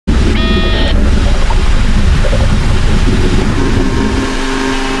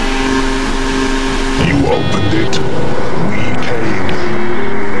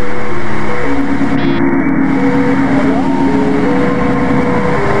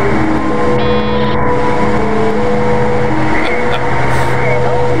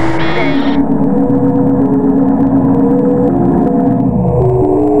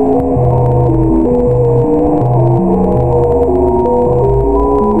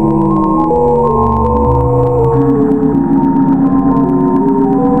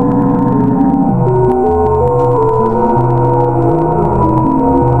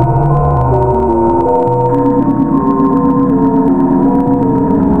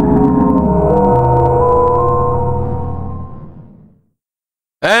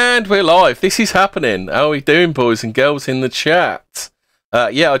And we're live. This is happening. How are we doing, boys and girls in the chat?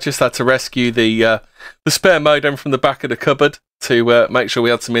 Yeah, I just had to rescue the spare modem from the back of the cupboard to make sure we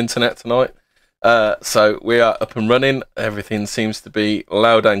had some internet tonight. So we are up and running. Everything seems to be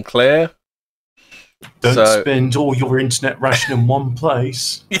loud and clear. Don't spend all your internet ration in one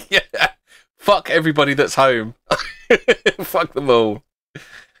place. Yeah. Fuck everybody that's home. Fuck them all.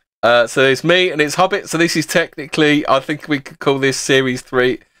 So it's me and it's Hobbit. So this is technically, I think we could call this season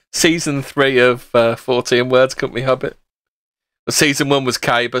 3 of Fortean Words, couldn't we, Hobbit? Well, season 1 was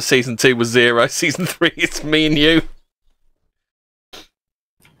K, but season 2 was 0. Season 3 it's me and you.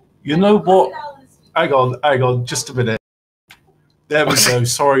 You know what? Hang on, just a minute. There we go.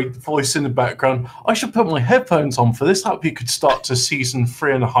 Sorry, voice in the background. I should put my headphones on for this. Hope you could start to season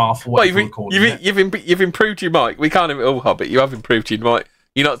 3.5 or whatever. You've improved your mic. We can't have it all, Hobbit. You have improved your mic.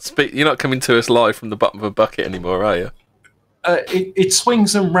 You're not coming to us live from the bottom of a bucket anymore, are you? It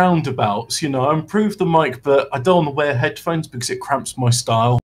swings and roundabouts, you know. I improved the mic, but I don't want to wear headphones because it cramps my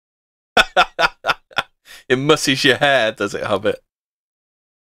style. It musses your hair, does it, Hobbit?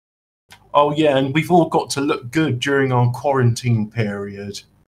 Oh, yeah, and we've all got to look good during our quarantine period.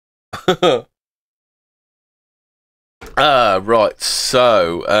 Right,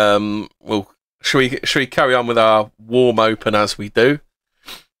 so, should we carry on with our warm open as we do?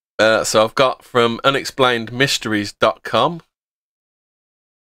 So I've got from unexplainedmysteries.com.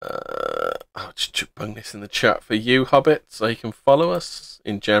 I'll just bung this in the chat for you, Hobbit, so you can follow us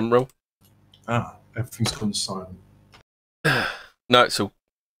in general. Everything's gone silent. No, so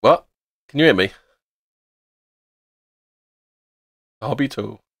what? Can you hear me? Hobbit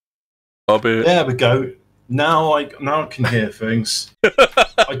too. Hobbit. There we go. Now I can hear things. I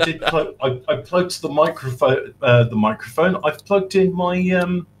plugged the microphone. I've plugged in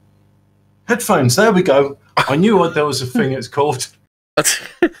my headphones. There we go. I knew there was a thing it's called.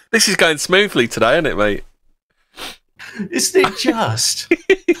 This is going smoothly today, isn't it, mate? Isn't it just?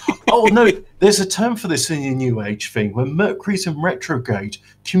 Oh, no, there's a term for this in the New Age thing. When Mercury's in retrograde,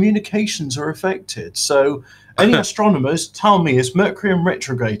 communications are affected. So any astronomers, tell me, is Mercury in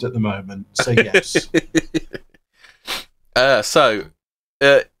retrograde at the moment? Say yes.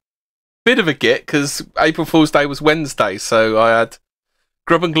 Bit of a git, because April Fool's Day was Wednesday, so I had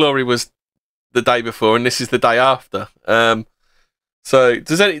Grub and Glory was the day before, and this is the day after. So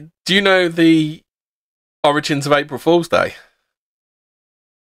do you know the origins of April Fool's Day?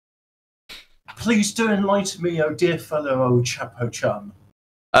 Please do enlighten me, oh dear fellow old chapo chum.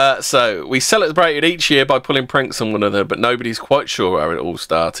 So we celebrate it each year by pulling pranks on one another, but nobody's quite sure how it all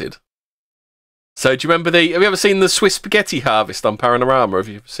started. So do you remember have you ever seen the Swiss spaghetti harvest on Panorama? Have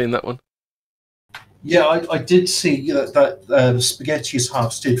you ever seen that one? Yeah, I did see that the spaghetti is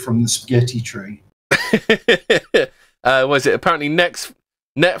harvested from the spaghetti tree. Was it apparently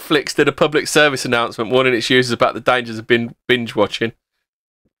Netflix did a public service announcement warning its users about the dangers of binge watching.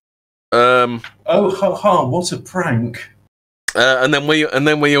 Oh, ha ha! What a prank! And then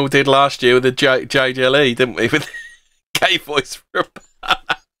we all did last year with the JJLE, didn't we? With gay voice for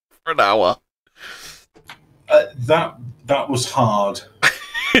an hour. That was hard.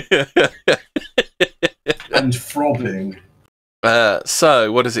 And throbbing.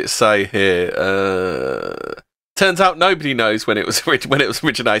 So what does it say here? Turns out nobody knows when it was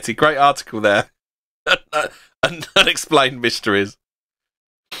originated. Great article there. Unexplained mysteries.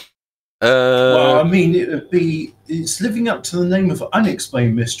 Well, I mean, it's living up to the name of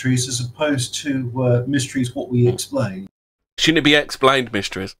unexplained mysteries as opposed to mysteries what we explain. Shouldn't it be explained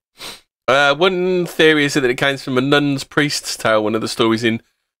mysteries? One theory is that it came from a nun's priest's tale, one of the stories in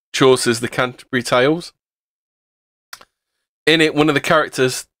Chaucer's The Canterbury Tales. In it, one of the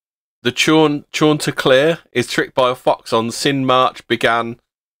characters, the Chanticleer, is tricked by a fox on Sin March began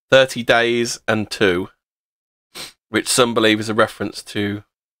 30 days and 2, which some believe is a reference to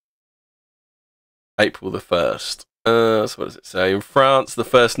April the 1st. So what does it say? In France, the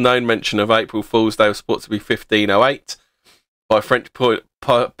first known mention of April Fool's Day was thought to be 1508 by French poet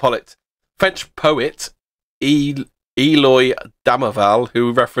Eloy Damaval,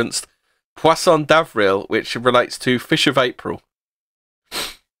 who referenced Poisson d'Avril, which relates to Fish of April.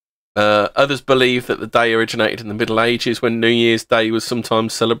 Others believe that the day originated in the Middle Ages, when New Year's Day was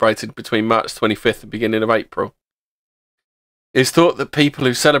sometimes celebrated between March 25th and beginning of April. It's thought that people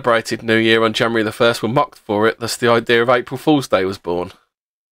who celebrated New Year on January the 1st were mocked for it, thus the idea of April Fool's Day was born.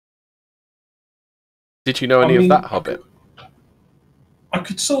 Did you know any of that, Hobbit? I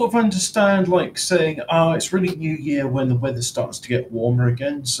could sort of understand, like, saying, it's really New Year when the weather starts to get warmer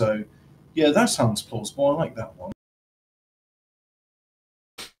again, so, yeah, that sounds plausible. I like that one.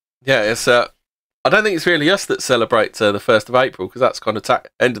 Yeah, it's I don't think it's really us that celebrate the 1st of April, because that's kind of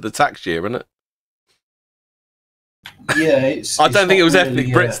end of the tax year, isn't it? Yeah, I don't think it was ethnic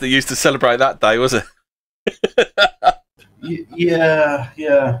Brits that used to celebrate that day, was it?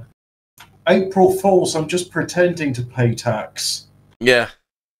 Yeah. April Fools, I'm just pretending to pay tax. Yeah.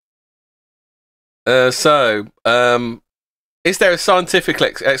 So, is there a scientific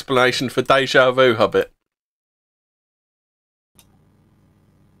explanation for deja vu, Hobbit?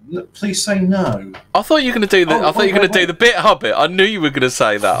 Please say no. I thought you were going to do the. I thought you were going to do the bit, Hobbit. I knew you were going to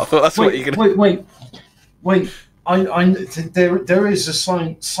say that. I thought that's what you're going to. Wait. There is a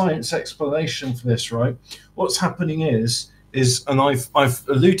science explanation for this, right? What's happening is, and I've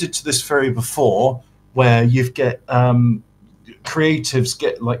alluded to this very before, where you get creatives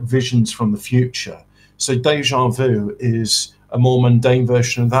get like visions from the future. So deja vu is a more mundane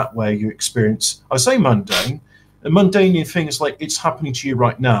version of that, where you experience. I say mundane. A mundane thing is like it's happening to you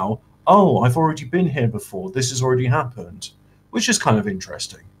right now. Oh, I've already been here before. This has already happened, which is kind of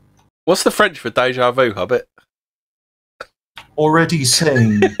interesting. What's the French for deja vu, Hobbit? Already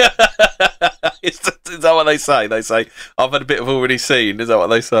seen. Is that what they say? They say, I've had a bit of already seen. Is that what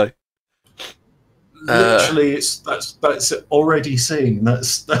they say? Literally, that's already seen.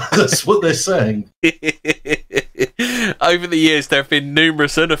 That's what they're saying. Over the years, there have been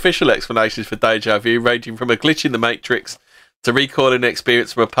numerous unofficial explanations for deja vu, ranging from a glitch in the Matrix to recalling an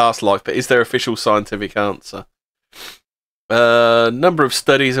experience from a past life. But is there an official scientific answer? Number of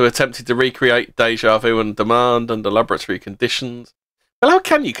studies have attempted to recreate deja vu on demand under laboratory conditions. Well, how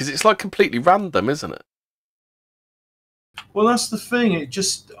can you? Because it's like completely random, isn't it? Well, that's the thing. It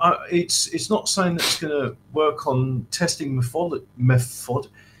just it's not saying that it's going to work on testing method.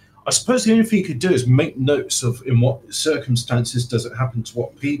 I suppose the only thing you could do is make notes of in what circumstances does it happen to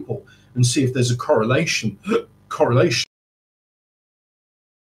what people, and see if there's a correlation. But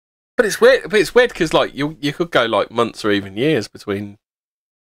it's weird. But it's weird because like you could go like months or even years between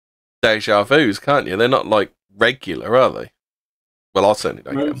deja vus, can't you? They're not like regular, are they? Well, I certainly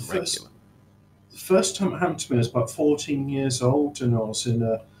don't get them regular. The first time it happened to me, I was about 14 years old, and I was in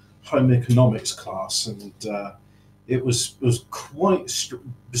a home economics class, and it was quite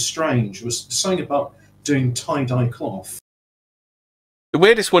strange. It was something about doing tie-dye cloth. The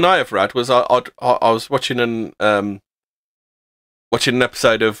weirdest one I ever had was I was watching an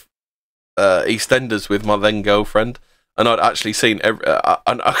episode of EastEnders with my then girlfriend, and I'd actually seen and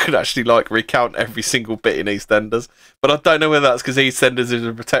I could actually like recount every single bit in EastEnders, but I don't know whether that's because EastEnders is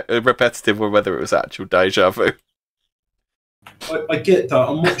repetitive or whether it was actual deja vu. I get that.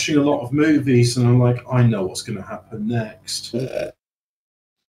 I'm watching a lot of movies, and I'm like, I know what's going to happen next. No,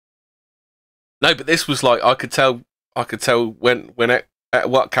 but this was like I could tell when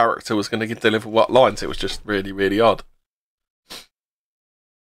what character was going to deliver what lines. It was just really, really odd.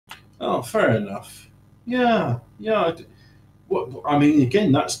 Oh, fair enough. Yeah. I mean,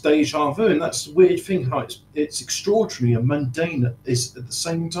 again, that's deja vu, and that's the weird thing how it's extraordinary and mundane is at the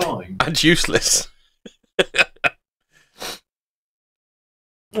same time. And useless.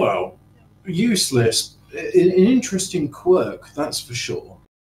 Well, useless. An interesting quirk, that's for sure.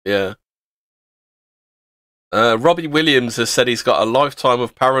 Yeah. Robbie Williams has said he's got a lifetime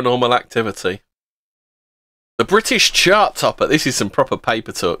of paranormal activity. The British chart topper, this is some proper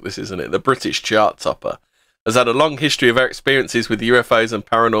paper talk, this isn't it? The British chart topper has had a long history of experiences with UFOs and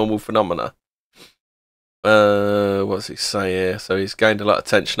paranormal phenomena. What does he say here? So he's gained a lot of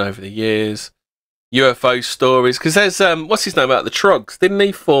attention over the years. UFO stories, because there's what's his name out of the Trogs? Didn't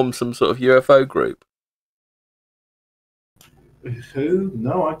he form some sort of UFO group? Who?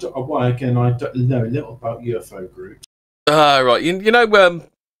 No, I don't. Well, again, I don't know a little about UFO groups. Right. You know,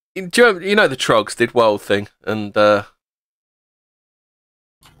 you know the Trogs did Wild Thing, and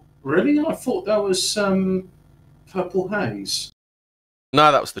really, I thought that was Purple Haze.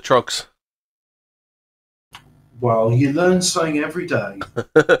 No, that was the Trogs. Well, you learn something every day.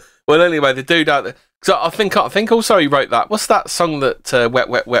 Well, anyway, the dude out there. So I think also he wrote that. What's that song that Wet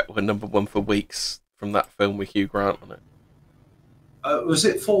Wet Wet were #1 for weeks from that film with Hugh Grant on it? Was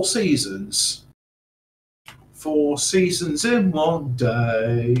it 4 Seasons? 4 seasons in one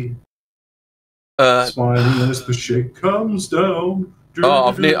day. Smiling as the shit comes down. Oh,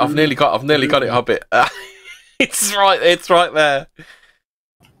 I've nearly got it, Hobbit. It's right there.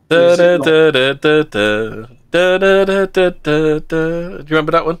 Da, da, da, da, da, da. Da, da, da, da, da, da. Do you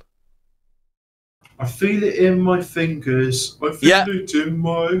remember that one? I feel it in my fingers. I feel it in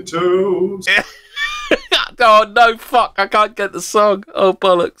my toes. Oh no, fuck! I can't get the song. Oh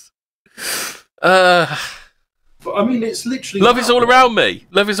bollocks! But I mean, it's literally love is all around me.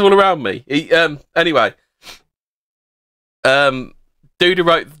 Love is all around me. Anyway, Dude who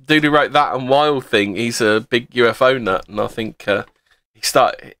wrote that and Wild Thing. He's a big UFO nut, and I think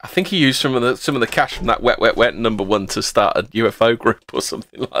he used some of the cash from that Wet Wet Wet #1 to start a UFO group or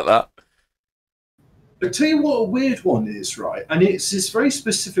something like that. I'll tell you what a weird one is, right? And it's this very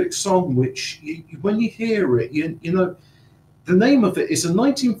specific song which, when you hear it, you know, the name of it is a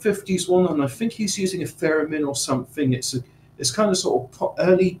 1950s one, and I think he's using a theremin or something. It's kind of sort of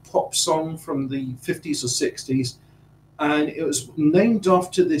early pop song from the 50s or 60s, and it was named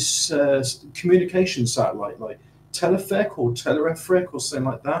after this communication satellite, like Telefrec or Telerefrec or something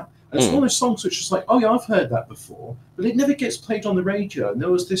like that. And it's one of those songs which is like, oh yeah, I've heard that before, but it never gets played on the radio. And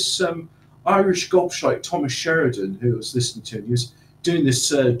there was this Irish gobshite, Thomas Sheridan, who I was listening to, and he was doing this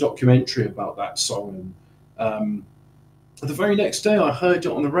documentary about that song. And the very next day I heard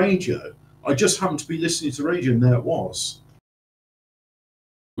it on the radio. I just happened to be listening to the radio, and there it was.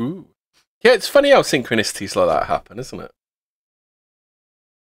 Ooh. Yeah, it's funny how synchronicities like that happen, isn't it?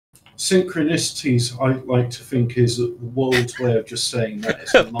 Synchronicities, I like to think, is the world's way of just saying that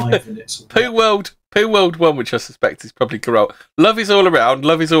it's alive and it's Pooh World 1, which I suspect is probably correct. Love is all around,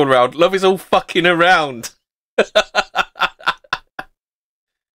 love is all around, love is all fucking around.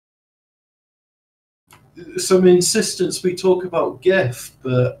 Some insistence we talk about Geff,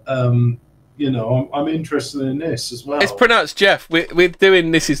 but you know, I'm interested in this as well. It's pronounced Jeff. We're doing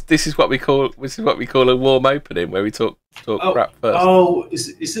this is what we call a warm opening, where we talk crap first. Oh,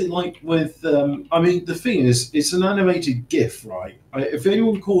 is it like with? I mean, the thing is, it's an animated GIF, right? If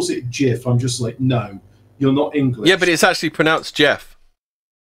anyone calls it GIF, I'm just like, no, you're not English. Yeah, but it's actually pronounced Jeff.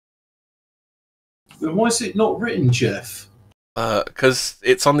 Then why is it not written Jeff? Because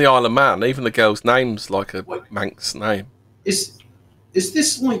it's on the Isle of Man. Even the girl's name's like a Manx name. Is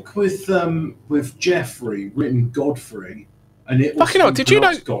this like with Jeffrey written Godfrey, and it was fucking hell? Did you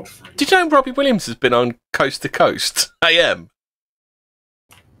know Godfrey? Did you know Robbie Williams has been on Coast to Coast AM?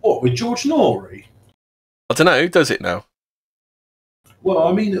 What, with George Norrie? I don't know who does it now. Well,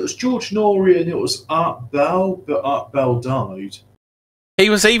 I mean, it was George Norrie and it was Art Bell, but Art Bell died. He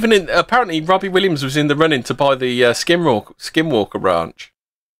was even in. Apparently, Robbie Williams was in the running to buy the Skinwalker Ranch.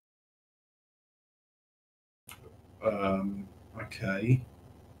 Okay.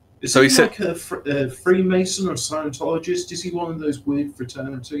 Is So he he said, like a Freemason or Scientologist? Is he one of those weird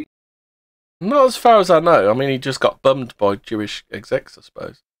fraternities? not as far as I know. I mean, he just got bummed by Jewish execs, I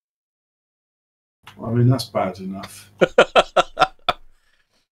suppose. I mean, that's bad enough.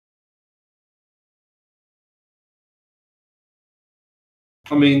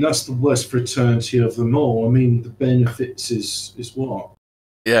 I mean, that's the worst fraternity of them all. I mean, the benefits is what?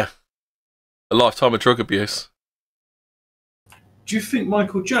 Yeah. A lifetime of drug abuse. Do you think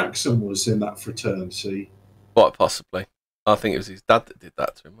Michael Jackson was in that fraternity? Quite possibly. I think it was his dad that did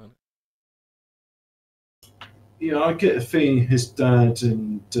that to him, wasn't it? Yeah, I get a feeling his dad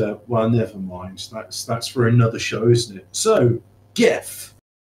and well, never mind. That's for another show, isn't it? So, Geff.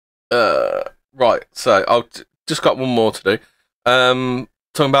 Right. So I've just got one more to do.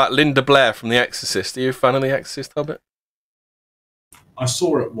 Talking about Linda Blair from The Exorcist. Are you a fan of The Exorcist, Hobbit? I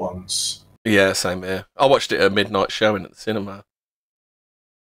saw it once. Yeah, same here. I watched it at a midnight showing at the cinema.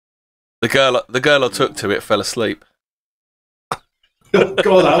 The girl I took to it fell asleep. Oh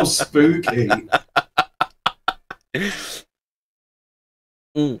God, how spooky!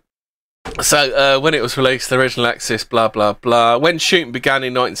 So, when it was released, the original Exorcist, blah blah blah. When shooting began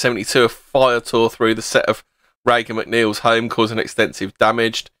in 1972, a fire tore through the set of Reagan McNeil's home, causing extensive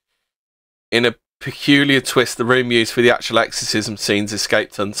damage. In a peculiar twist, the room used for the actual exorcism scenes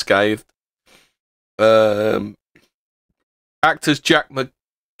escaped unscathed. Actors Jack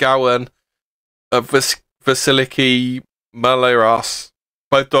McGowan and Vasiliki Maleras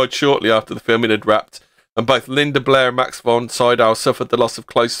both died shortly after the filming had wrapped, and both Linda Blair and Max von Sydow suffered the loss of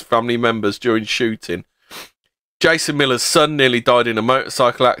close family members during shooting. Jason Miller's son nearly died in a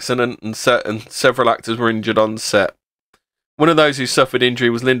motorcycle accident, and several actors were injured on set. One of those who suffered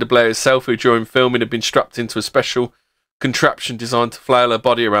injury was Linda Blair herself, who during filming had been strapped into a special contraption designed to flail her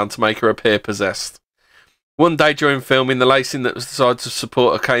body around to make her appear possessed. One day during filming, the lacing that was designed to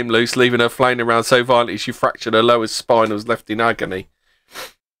support her came loose, leaving her flailing around so violently she fractured her lower spine and was left in agony.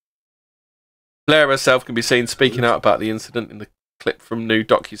 Blair herself can be seen speaking out about the incident in the clip from new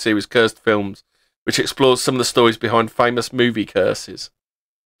docuseries Cursed Films, which explores some of the stories behind famous movie curses.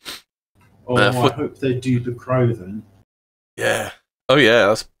 Oh, I hope they do The Crow then. Yeah. Oh yeah,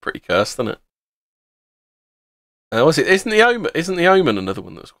 that's pretty cursed, isn't it? Was it? Isn't the Omen another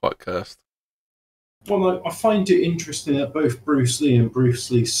one that's quite cursed? Well, I find it interesting that both Bruce Lee and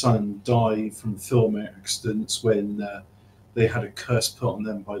Bruce Lee's son died from film accidents when they had a curse put on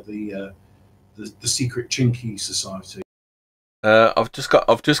them by the secret Chinky Society. I've just got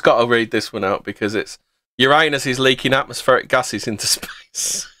to read this one out because it's Uranus is leaking atmospheric gases into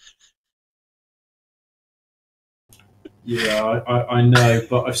space. Yeah, I know,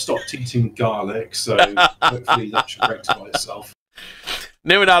 but I've stopped eating garlic, so hopefully that should rectify itself.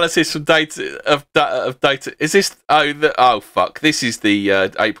 New analysis from data. Is this? Oh fuck! This is the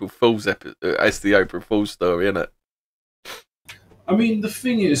April Fool's it's the April Fool's story, isn't it? I mean, the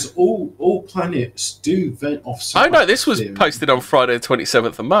thing is, all planets do vent off. Oh no, this was posted on Friday, the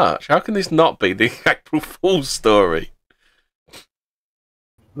 27th of March. How can this not be the April Fool's story?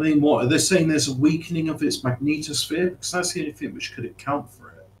 I mean, what are they saying? There's a weakening of its magnetosphere, because that's the only thing which could account for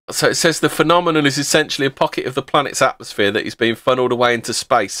it. So it says the phenomenon is essentially a pocket of the planet's atmosphere that is being funneled away into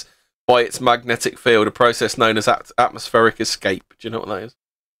space by its magnetic field, a process known as atmospheric escape. Do you know what that is?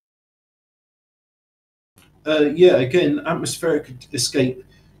 Yeah, again, atmospheric escape.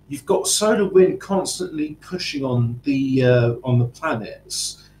 You've got solar wind constantly pushing on the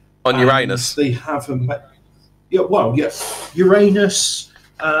planets. On Uranus. They have Uranus,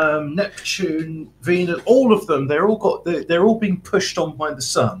 Neptune, Venus, all of them. They're all being pushed on by the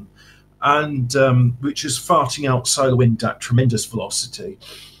sun, and which is farting out solar wind at tremendous velocity.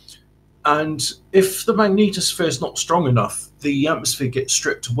 And if the magnetosphere is not strong enough, the atmosphere gets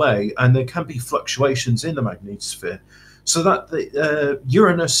stripped away, and there can be fluctuations in the magnetosphere. So that the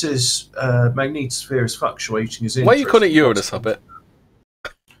Uranus's magnetosphere is fluctuating. Why are you calling it Uranus, Hobbit?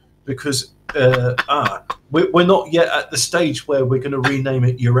 Because we're not yet at the stage where we're going to rename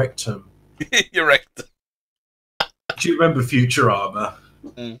it Eurectum. Eurectum. Do you remember Futurama?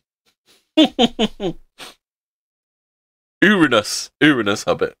 Uranus,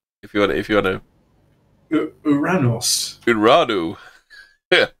 Hobbit. If you want to. Uranus. Uranu.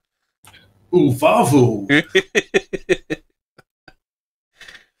 Uvavu.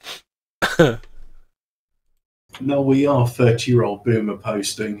 No, we are 30-year-old boomer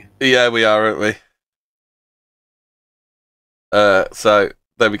posting. Yeah, we are, aren't we? So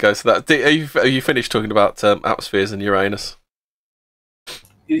there we go. So that are you finished talking about atmospheres and Uranus?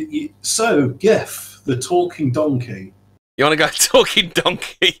 So Geff, the talking donkey. You want to go talking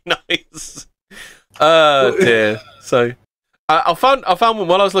donkey? Nice. Oh dear. So I found one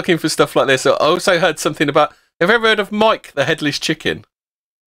while I was looking for stuff like this. I also heard something about. Have you ever heard of Mike the headless chicken?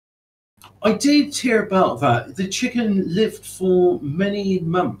 I did hear about that. The chicken lived for many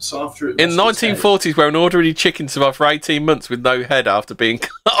months after it. In the 1940s, where an ordinary chicken survived for 18 months with no head after being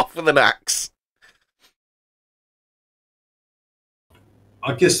cut off with an axe.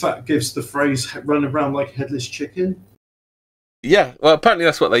 I guess that gives the phrase "run around like a headless chicken." Yeah, well, apparently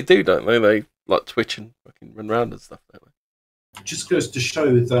that's what they do, don't they? They like twitch and fucking run around and stuff, don't they? It just goes to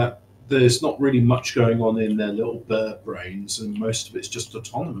show that there's not really much going on in their little bird brains, and most of it's just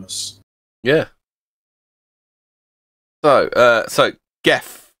autonomous. Yeah. So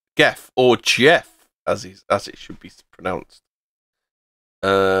Geff or Jeff, as it should be pronounced.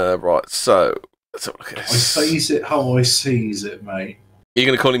 Right. So let's have a look at this. I sees it how I sees it, mate. You're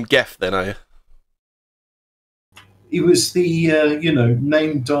going to call him Geff then, are you? He was the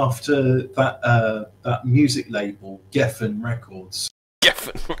named after that music label, Geffen Records.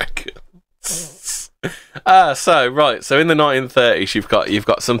 Geffen Records. So in the 1930s, you've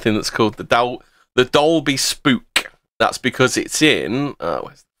got something that's called the Dolby Spook. That's because it's in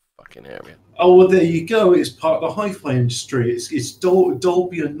where's the fucking area? Oh, well, there you go. It's part of the hi-fi industry. It's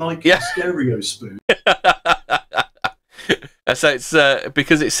Dolby and Nike stereo spook. So it's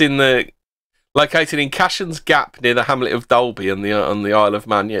because it's located in Cashan's Gap near the hamlet of Dolby on the Isle of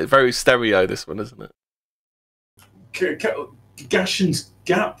Man. Yeah, very stereo, this one, isn't it? Cashan's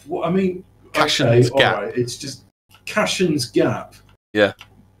Gap? What I mean? Cashan's Gap. All right, it's just Cashan's Gap. Yeah.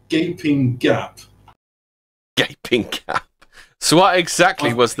 Gaping Gap. Gaping Gap. So what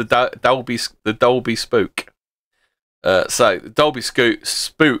exactly was the Dolby Spook? So the Dolby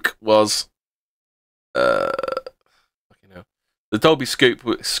Spook was the Dolby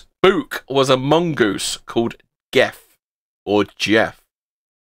Spook was a mongoose called Geff or Jeff.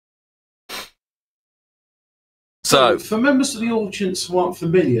 So for members of the audience who aren't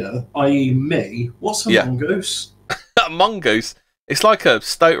familiar, i.e. me, what's a mongoose? A mongoose? It's like a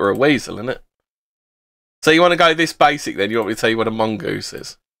stoat or a weasel, isn't it? So you want to go this basic then? You want me to tell you what a mongoose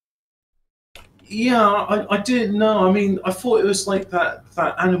is? Yeah, I didn't know. I mean, I thought it was like that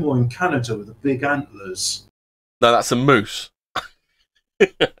animal in Canada with the big antlers. No, that's a moose.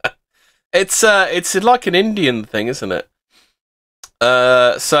 It's like an Indian thing, isn't it?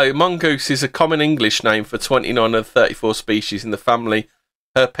 So mongoose is a common English name for 29 of 34 species in the family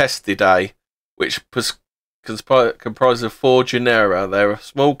Herpestidae, which comprises of 4 genera. They're a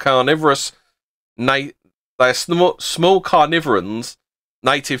small carnivorous. They They are small carnivorans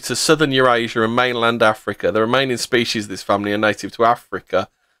native to southern Eurasia and mainland Africa. The remaining species of this family are native to Africa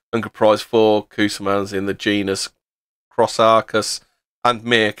and comprise 4 customans in the genus Crossarchus and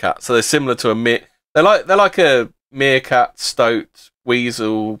meerkat. So they're similar to a they're like a meerkat, stoat,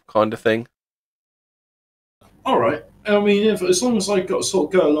 weasel kind of thing. All right. I mean, as long as I got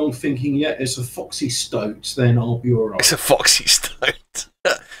sort of go along thinking, yeah, it's a foxy stoat, then I'll be all right. It's a foxy stoat.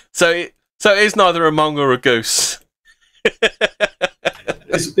 so it is neither a mong or a goose.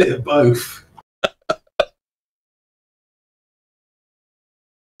 It's a bit of both.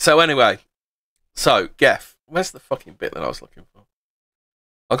 So anyway, Geff, where's the fucking bit that I was looking for?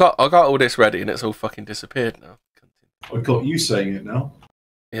 I got all this ready and it's all fucking disappeared now. I got you saying it now.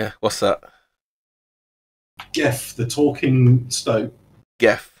 Yeah, what's that? Geff, the talking stoat.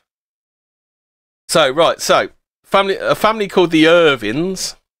 Geff. So a family called the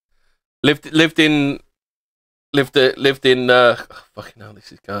Irvins lived in fucking hell,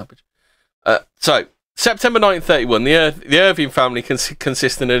 this is garbage. So September 1931, the Irving family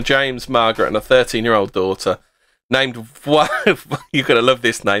consisted of James, Margaret, and a 13-year-old daughter named you're gonna love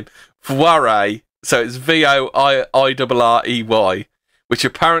this name, Voirey. So it's Voirrey, which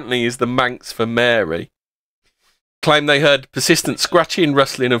apparently is the Manx for Mary. Claimed they heard persistent scratching,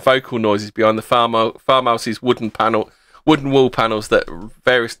 rustling, and vocal noises behind the farmhouse's wooden wall panels that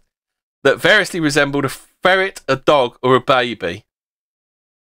variously resembled a ferret, a dog, or a baby.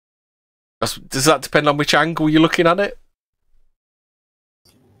 Does that depend on which angle you're looking at it?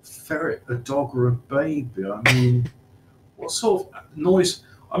 Ferret, a dog, or a baby? I mean, what sort of noise?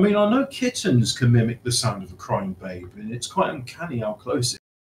 I mean, I know kittens can mimic the sound of a crying baby, and it's quite uncanny how close it is.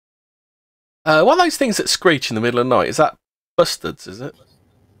 One of those things that screech in the middle of the night, is that bustards, is it?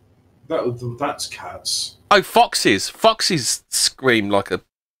 That's cats. Oh, foxes. Foxes scream like a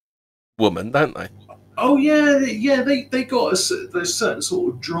woman, don't they? Oh, yeah, they got a certain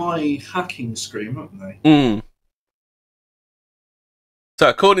sort of dry hacking scream, haven't they? Mm. So,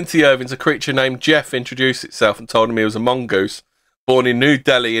 according to the Irvins, a creature named Jeff introduced itself and told him he was a mongoose, born in New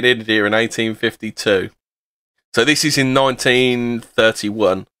Delhi in India in 1852. So this is in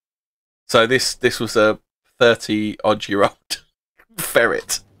 1931. So this was a 30-odd-year-old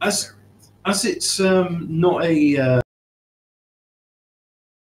ferret. As it's not a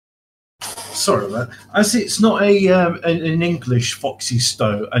sorry about that. As it's not an English foxy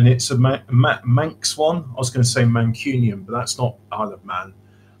stoat, and it's a Manx one. I was going to say Mancunian, but that's not Isle of Man.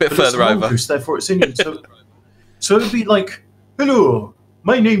 Bit further over. Mongoose, therefore, it's Indian. So it'd be like, "Hello,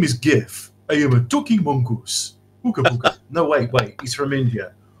 my name is Geff. I am a talking mongoose." Ooga booga. No, wait, he's from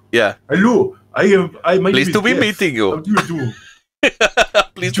India. Yeah. Hello, my name Pleased is to be Geff. meeting you. How do you do?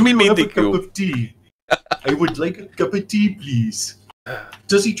 Pleased to be meeting have a cup you. of tea? I would like a cup of tea, please.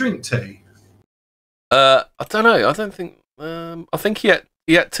 Does he drink tea? I don't know. I don't think. I think he had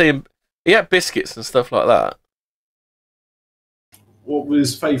tea and he had biscuits and stuff like that. What were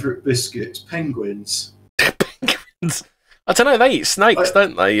his favourite biscuits? Penguins. Penguins. I don't know. They eat snakes,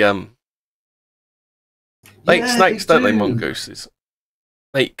 don't they? They eat snakes, don't they? Mongooses.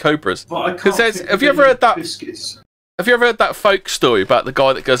 They eat cobras. Because have you ever heard that? Biscuits. Have you ever heard that folk story about the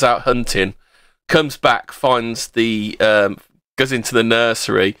guy that goes out hunting, comes back, finds the goes into the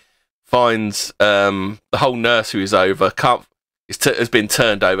nursery, finds the whole nursery is over, has been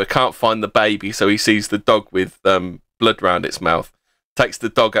turned over, can't find the baby, so he sees the dog with blood around its mouth, takes the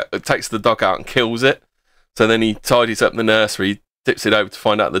dog out and kills it. So then he tidies up the nursery, tips it over to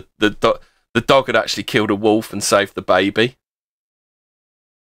find out that the dog had actually killed a wolf and saved the baby.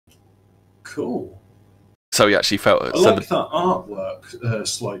 Cool. So he actually felt it. I like that artwork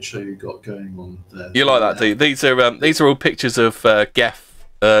slideshow you got going on there. You like that, do you? These are all pictures of Geff.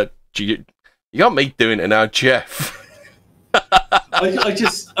 You got me doing it now, Jeff.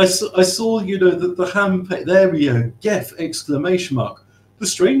 I saw the hand page. There we go. Geff! ! The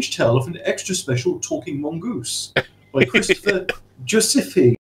Strange Tale of an Extra Special Talking Mongoose by Christopher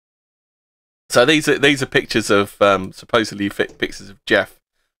Giuseppe. So these are pictures of supposedly pictures of Jeff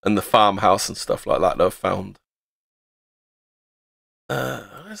and the farmhouse and stuff like that I've found.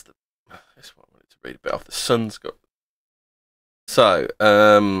 Where's the? This one I wanted to read a bit off. The sun's got. So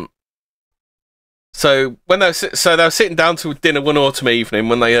when they were sitting down to dinner one autumn evening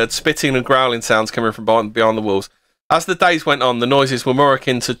when they heard spitting and growling sounds coming from beyond the walls. As the days went on, the noises were more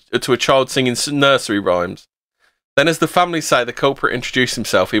akin to a child singing nursery rhymes. Then, as the family say, the culprit introduced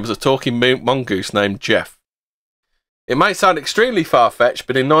himself. He was a talking mongoose named Jeff. It may sound extremely far-fetched,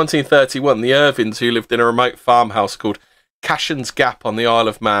 but in 1931, the Irvins, who lived in a remote farmhouse called Cashan's Gap on the Isle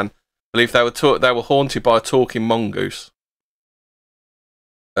of Man, believed they were haunted by a talking mongoose.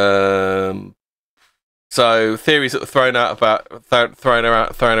 So So theories that were thrown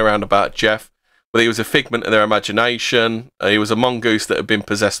around about Jeff, whether he was a figment of their imagination, he was a mongoose that had been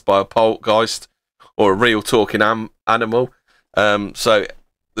possessed by a poltergeist, or a real talking animal. So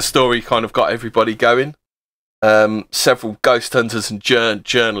the story kind of got everybody going. Several ghost hunters and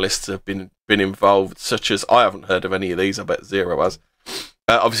journalists have been involved, such as, I haven't heard of any of these, I bet Zero has.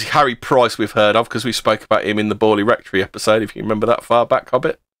 Obviously Harry Price we've heard of, because we spoke about him in the Borley Rectory episode, if you remember that far back,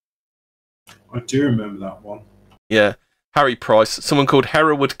 Hobbit. I do remember that one. Yeah, Harry Price. Someone called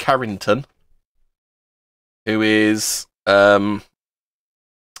Hereward Carrington, who is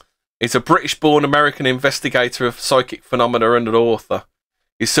he's a British-born American investigator of psychic phenomena and an author.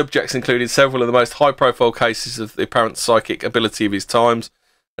 His subjects included several of the most high-profile cases of the apparent psychic ability of his times,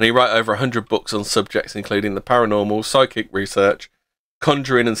 and he wrote over 100 books on subjects including the paranormal, psychic research,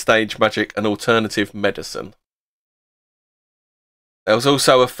 conjuring and stage magic, and alternative medicine. There was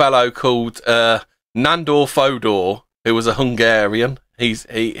also a fellow called Nandor Fodor, who was a Hungarian. He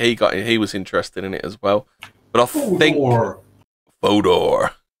was interested in it as well. But I think Fodor.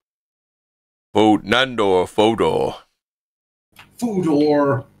 Nandor Fodor.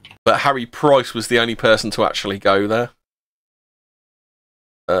 But Harry Price was the only person to actually go there.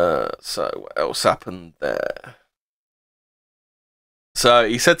 So what else happened there? So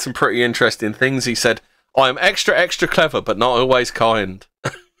he said some pretty interesting things. He said, "I am extra clever, but not always kind."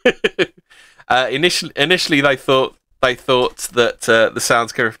 Initially, they thought that the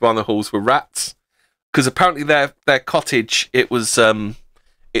sounds coming from the halls were rats, because apparently their cottage, it was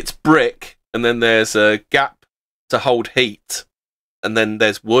it's brick, and then there's a gap to hold heat, and then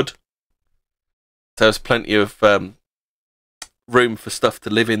there's wood. So there's plenty of room for stuff to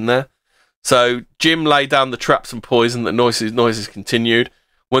live in there. So Jim laid down the traps and poison. The noises continued.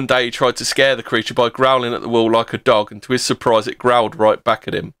 One day he tried to scare the creature by growling at the wall like a dog, and to his surprise it growled right back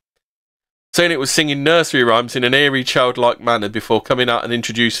at him. Soon it was singing nursery rhymes in an eerie, childlike manner before coming out and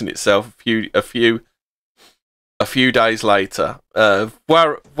introducing itself a few days later.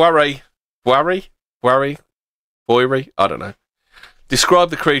 Worry, I don't know.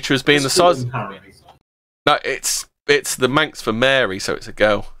 Described the creature as being the size. No, it's the Manx for Mary, so it's a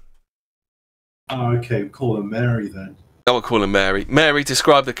girl. Oh, okay, we'll call her Mary then. I would call her Mary. Mary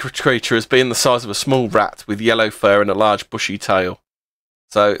described the creature as being the size of a small rat with yellow fur and a large bushy tail.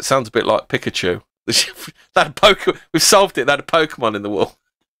 So it sounds a bit like Pikachu. We've solved it. They had a Pokemon in the wall.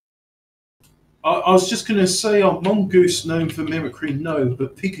 I was just going to say, are mongoose known for mimicry? No,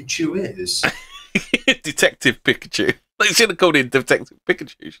 but Pikachu is. Detective Pikachu. They should have called him Detective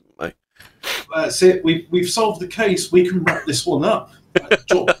Pikachu, shouldn't they? That's it. We've solved the case. We can wrap this one up.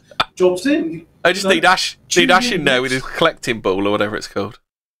 Job's in. I just need Ash in there with his collecting ball or whatever it's called.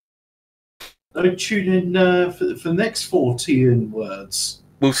 Tune in for next Fortean Words.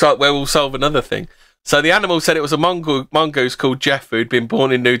 We'll solve another thing. So the animal said it was a mongoose called Jeff, who'd been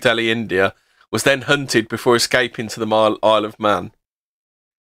born in New Delhi, India, was then hunted before escaping to the Isle of Man.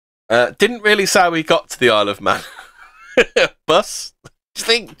 Didn't really say how he got to the Isle of Man. Bus? Do you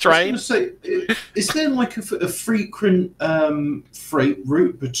think train? I was going to say, is there like a frequent freight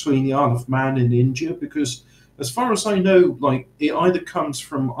route between the Isle of Man and India? Because as far as I know, like it either comes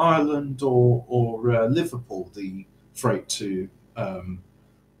from Ireland or Liverpool, the freight to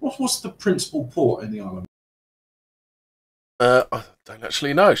what's the principal port in the Isle of Man? I don't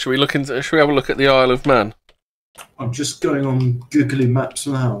actually know. Should we have a look at the Isle of Man? I'm just going on Google Maps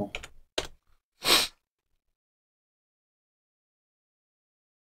now.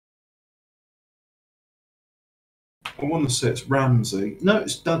 I want to say it's Ramsey. No,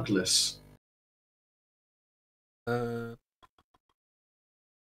 it's Douglas. Yeah,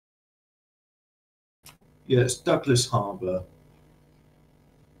 it's Douglas Harbour.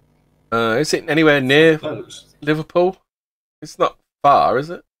 Is it anywhere near Liverpool? It's not far,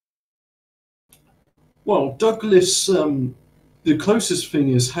 is it? Well, Douglas, the closest thing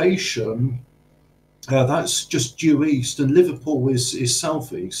is Heysham. That's just due east, and Liverpool is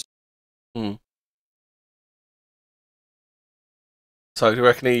southeast. Hmm. So do you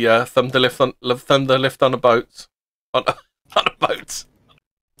reckon he thumbed the lift on a boat? On a boat?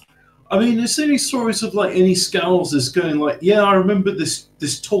 I mean, there's any stories of like any scowls that's going like, yeah, I remember this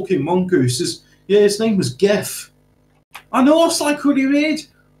talking mongoose. His name was Geff. I know, I was like, what do you mean?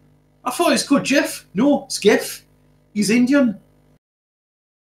 I thought it was called Jeff. No, it's Geff. He's Indian.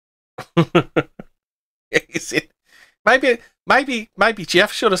 Maybe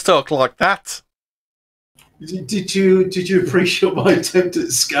Jeff should have talked like that. Did you appreciate my attempt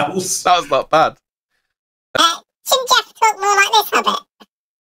at scowls? That was not bad. Shouldn't Jeff talk more like this, Hobbit?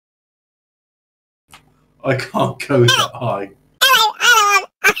 I can't go that high. Hello.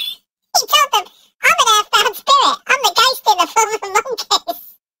 He told them, I'm an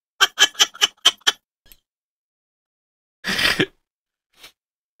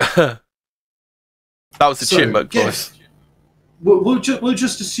That was the chipmunk voice. We'll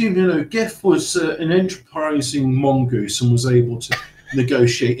just assume, Geff was an enterprising mongoose and was able to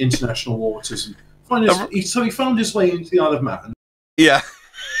negotiate international waters. So he found his way into the Isle of Man. Yeah,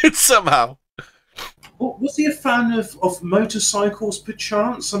 somehow. Was he a fan of motorcycles,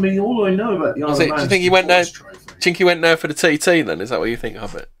 perchance? I mean, all I know about the Isle of Man. Do you think he went there? Think he went there for the TT? Then is that what you think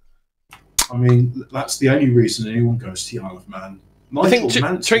of it? I mean, that's the only reason anyone goes to the Isle of Man. I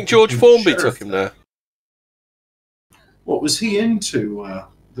think George Formby took him there. What was he into?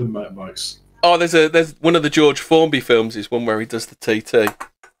 The motorbikes. Oh, there's one of the George Formby films is one where he does the TT.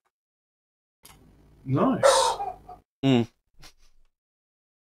 Nice.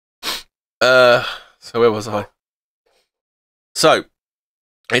 So where was I? So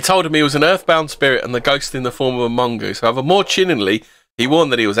he told him he was an earthbound spirit and the ghost in the form of a mongoose. However, more chillingly, he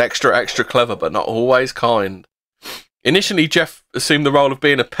warned that he was extra clever, but not always kind. Initially, Geoff assumed the role of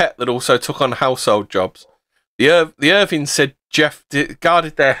being a pet that also took on household jobs. The Irvings said Geoff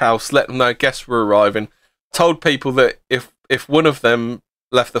guarded their house, let them know guests were arriving, told people that if one of them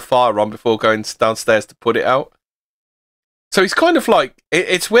left the fire on before going downstairs to put it out. So he's kind of like,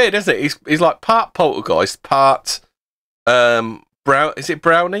 it's weird, isn't it? He's like part poltergeist, part is it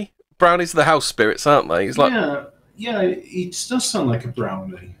brownie? Brownies are the house spirits, aren't they? He's like, yeah, it does sound like a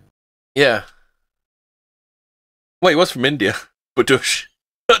brownie. Yeah. Well, he was from India, but dush.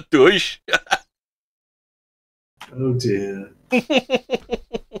 Dush. Oh dear.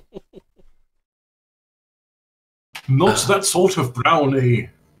 Not that sort of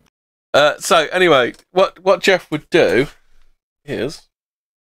brownie. So anyway, what Geoff would do is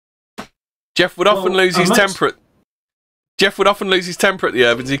Geoff would often lose his temper. Geoff would often lose his temper at the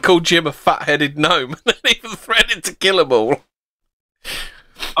Irvings. He called Jim a fat-headed gnome and even threatened to kill them all.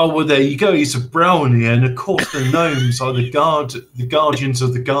 Oh well, there you go. He's a brownie, and of course the gnomes are the guardians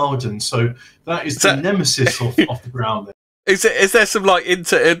of the garden. So that is the nemesis of the brownie. Is there some like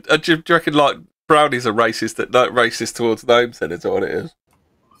do you reckon like brownies are racist towards gnomes? Then is that what it is?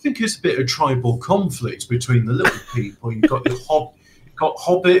 I think it's a bit of tribal conflict between the little people. You've got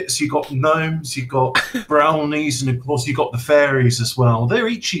hobbits, you've got gnomes, you've got brownies, and of course you've got the fairies as well. They're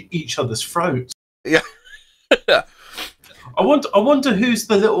each other's throats. Yeah. I wonder who's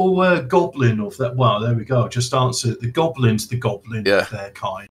the little goblin of that. Well, there we go. Just answered. The goblin's the goblin of their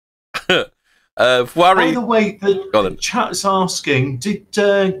kind. By the way, the chat's asking, did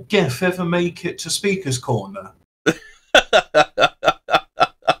Geff ever make it to Speaker's Corner?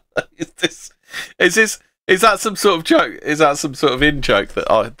 Is that some sort of joke? Is that some sort of in joke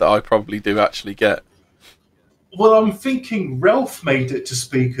that I probably do actually get? Well, I'm thinking Ralph made it to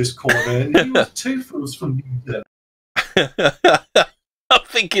Speaker's Corner, and he was toothless from New Zealand. I'm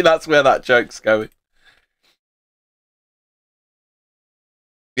thinking that's where that joke's going.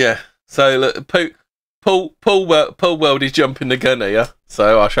 Yeah. So look, Paul World is jumping the gun here,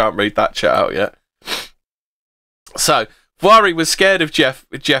 so I shan't read that chat out yet. So Voiri was scared of Geoff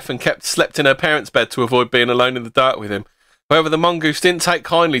and slept in her parents' bed to avoid being alone in the dark with him. However, the mongoose didn't take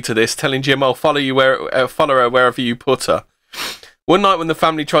kindly to this, telling Jim, "I'll follow her wherever you put her." One night when the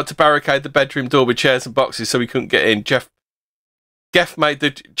family tried to barricade the bedroom door with chairs and boxes so he couldn't get in, Geoff made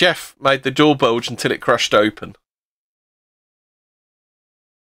the door bulge until it crushed open.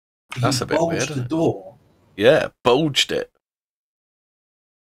 That's a bit weird. Bulged the door? Yeah, bulged it.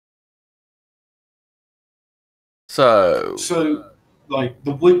 So, like,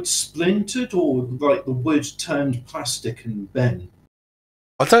 the wood splintered, or like the wood turned plastic and bent?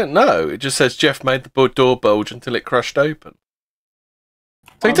 I don't know. It just says Geoff made the door bulge until it crushed open.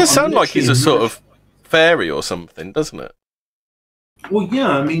 So he does sound like he's a sort of fairy or something, doesn't it? Well, yeah.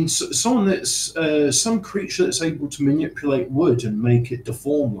 I mean, someone that's some creature that's able to manipulate wood and make it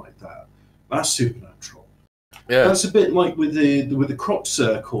deform like that. That's supernatural. Yeah, that's a bit like with the crop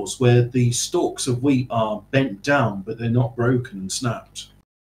circles, where the stalks of wheat are bent down, but they're not broken and snapped.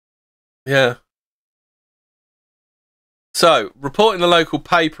 Yeah. So, reporting the local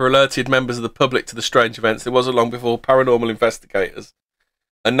paper alerted members of the public to the strange events. It wasn't long before paranormal investigators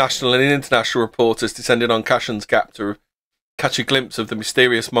and national and international reporters descended on Cashan's Gap to catch a glimpse of the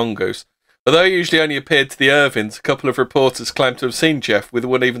mysterious mongoose. Although he usually only appeared to the Irvings, a couple of reporters claimed to have seen Geoff, with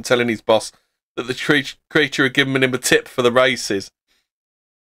one even telling his boss that the creature had given him a tip for the races.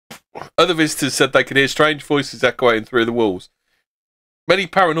 Other visitors said they could hear strange voices echoing through the walls. Many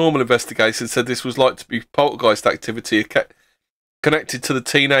paranormal investigators said this was like to be poltergeist activity connected to the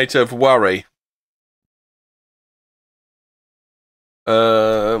teenager of Worry.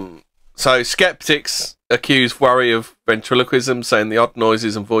 So skeptics accused Worry of ventriloquism, saying the odd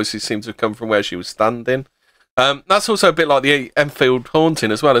noises and voices seemed to have come from where she was standing. That's also a bit like the Enfield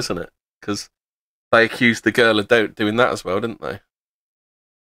haunting as well, isn't it? Because they accused the girl of doing that as well, didn't they?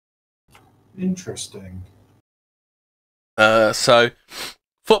 Interesting. So,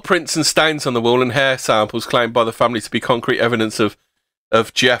 footprints and stains on the wall and hair samples claimed by the family to be concrete evidence of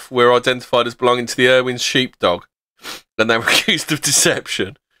Jeff were identified as belonging to the Irwin's sheepdog, and they were accused of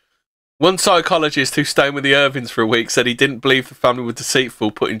deception. One psychologist who stayed with the Irvins for a week said he didn't believe the family were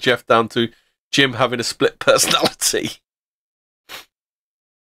deceitful, putting Jeff down to Jim having a split personality.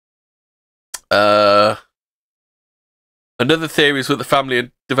 Another theory is that the family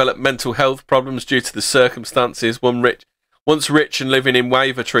had developed mental health problems due to the circumstances. Once rich and living in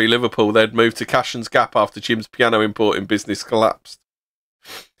Wavertree, Liverpool, they'd moved to Cashin's Gap after Jim's piano importing business collapsed.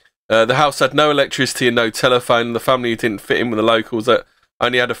 The house had no electricity and no telephone, and the family didn't fit in with the locals that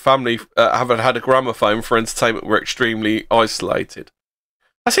only had had a gramophone for entertainment were extremely isolated.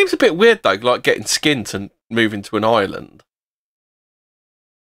 That seems a bit weird though, like getting skint and moving to an island.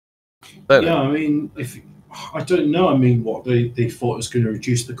 Yeah, I mean, I don't know. I mean, what they thought it was going to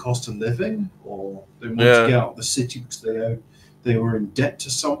reduce the cost of living, or they wanted to get out of the city because they were in debt to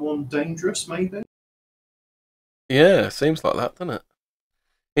someone dangerous, maybe. Yeah, seems like that, doesn't it?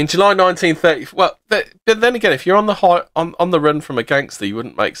 In July 1930, well, but then again, if you're on the run from a gangster, you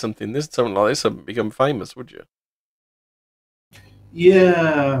wouldn't make something like this and become famous, would you?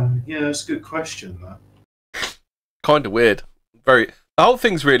 Yeah, that's a good question. That kind of weird. The whole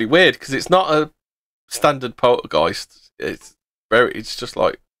thing's really weird because it's not a standard poltergeist. It's just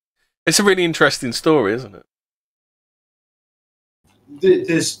like, it's a really interesting story, isn't it?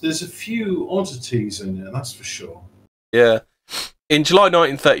 There's a few oddities in there, that's for sure. Yeah. In July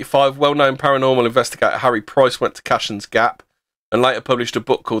 1935, well-known paranormal investigator Harry Price went to Cashin's Gap and later published a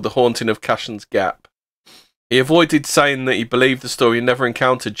book called The Haunting of Cashin's Gap. He avoided saying that he believed the story and never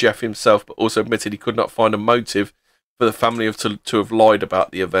encountered Jeff himself, but also admitted he could not find a motive for the family to have lied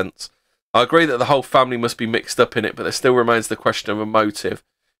about the events. I agree that the whole family must be mixed up in it, but there still remains the question of a motive.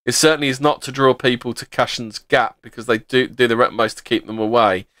 It certainly is not to draw people to Cashin's Gap, because they do their utmost to keep them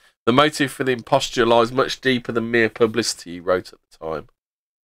away. The motive for the imposture lies much deeper than mere publicity, he wrote at the time.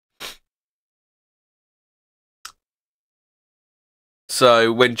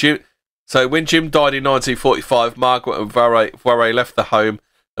 So when Jim died in 1945, Margaret and Voirrey left the home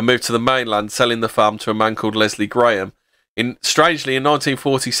and moved to the mainland, selling the farm to a man called Leslie Graham. Strangely, in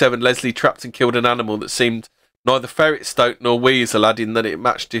 1947, Leslie trapped and killed an animal that seemed neither ferret, stoat nor weasel, adding that it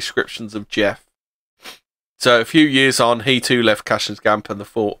matched descriptions of Jeff. So a few years on, he too left Cashin's Gap, and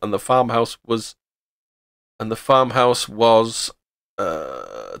the farmhouse was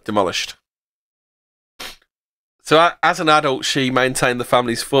demolished. So as an adult, she maintained the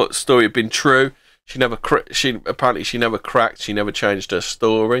family's story had been true. She never cracked. She never changed her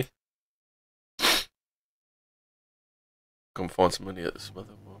story. Come find some money at this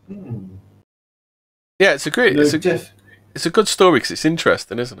other one. Yeah, it's a good story because it's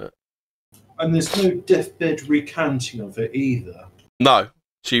interesting, isn't it? And there's no deathbed recanting of it either. No,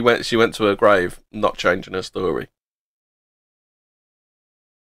 she went to her grave, not changing her story.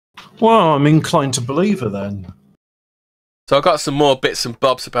 Well, I'm inclined to believe her then. So I got some more bits and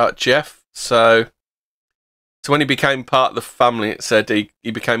bobs about Jeff. So when he became part of the family, it said he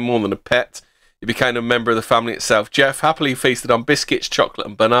became more than a pet. He became a member of the family itself. Jeff happily feasted on biscuits, chocolate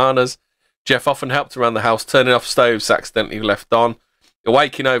and bananas. Jeff often helped around the house, turning off stoves accidentally left on,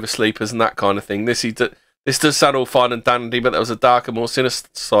 waking oversleepers and that kind of thing. This does sound all fine and dandy, but there was a darker, more sinister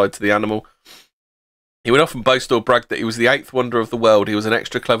side to the animal. He would often boast or brag that he was the 8th wonder of the world. He was an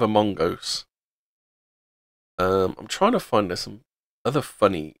extra clever mongoose. I'm trying to find there's some other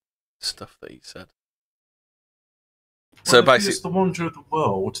funny stuff that he said. Well, so basically, if he's the wonder of the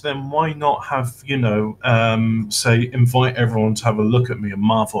world, then why not have, say, invite everyone to have a look at me and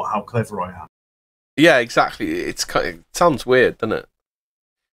marvel at how clever I am? Yeah, exactly. It sounds weird, doesn't it?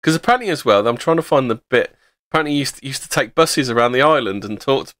 Because apparently as well, I'm trying to find the bit. Apparently, he used to take buses around the island and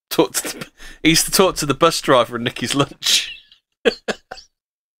he used to talk to the bus driver and nick his lunch.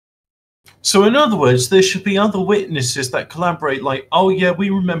 So, in other words, there should be other witnesses that collaborate. Like, oh yeah,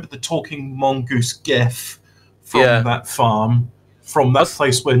 we remember the talking mongoose Geff from that farm, from that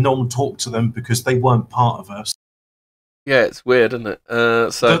place where no one talked to them because they weren't part of us. Yeah, it's weird, isn't it?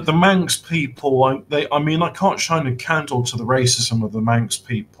 So the Manx people, I can't shine a candle to the racism of the Manx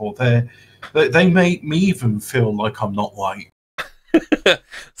people. They make me even feel like I'm not white.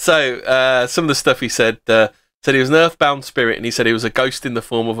 So some of the stuff he said he was an earthbound spirit, and he said he was a ghost in the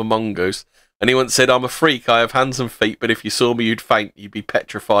form of a mongoose. And he once said, "I'm a freak. I have hands and feet, but if you saw me, you'd faint. You'd be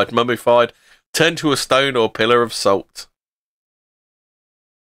petrified, mummified, turned to a stone or pillar of salt."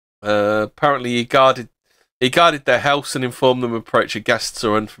 Apparently, he guarded He guarded their house and informed them of approaching guests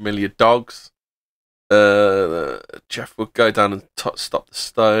or unfamiliar dogs. Jeff would go down and stop the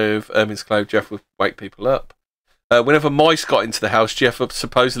stove. Ermine's claimed Jeff would wake people up. Whenever mice got into the house, Jeff would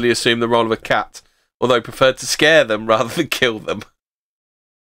supposedly assume the role of a cat, although preferred to scare them rather than kill them.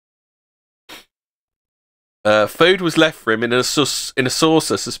 Food was left for him in a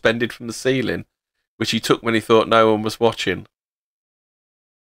saucer suspended from the ceiling, which he took when he thought no one was watching.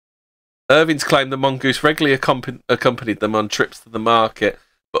 Irving's claimed the mongoose regularly accompanied them on trips to the market,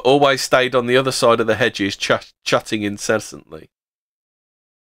 but always stayed on the other side of the hedges, chatting incessantly.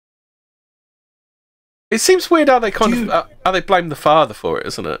 It seems weird how they how they blame the father for it,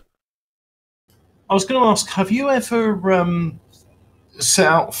 isn't it? I was going to ask, have you ever set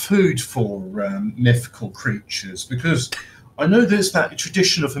out food for mythical creatures? Because I know there's that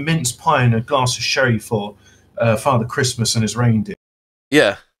tradition of a mince pie and a glass of sherry for Father Christmas and his reindeer.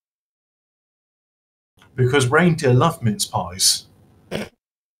 Yeah. Because reindeer love mince pies.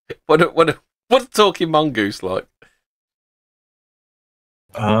 What a talking mongoose like?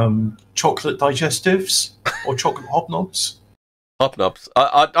 Chocolate digestives or chocolate hobnobs? Hobnobs.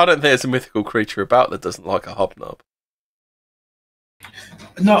 I don't think there's a mythical creature about that doesn't like a hobnob.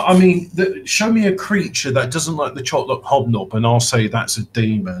 No, I mean, show me a creature that doesn't like the chocolate hobnob, and I'll say that's a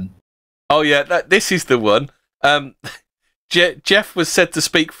demon. Oh yeah, this is the one. Jeff was said to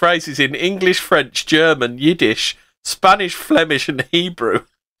speak phrases in English, French, German, Yiddish, Spanish, Flemish, and Hebrew.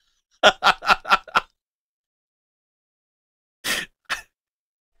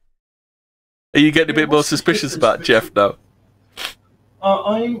 Are you getting a bit more suspicious about Jeff now?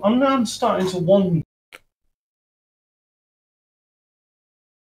 I'm now starting to wonder.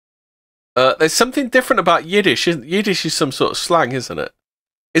 There's something different about Yiddish. Yiddish is some sort of slang, isn't it?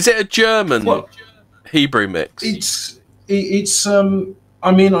 Is it a German Hebrew mix? It's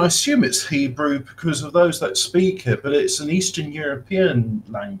I mean, I assume it's Hebrew because of those that speak it, but it's an Eastern European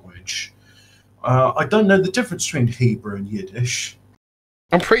language. I don't know the difference between Hebrew and Yiddish.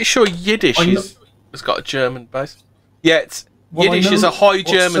 I'm pretty sure Yiddish has got a German base. Yeah, Yiddish is a High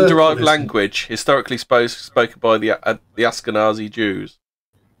German-derived language, historically spoken by the Ashkenazi Jews.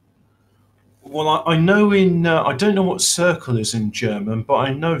 Well, I know I don't know what circle is in German, but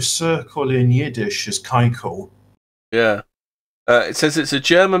I know circle in Yiddish is keikel. Yeah. It says it's a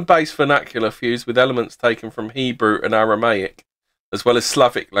German-based vernacular fused with elements taken from Hebrew and Aramaic, as well as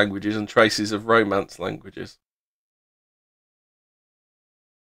Slavic languages and traces of Romance languages.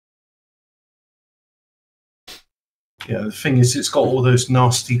 Yeah, the thing is, it's got all those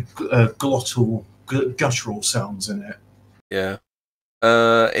nasty guttural sounds in it. Yeah.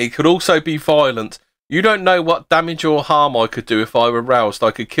 It could also be violent. You don't know what damage or harm I could do if I were roused.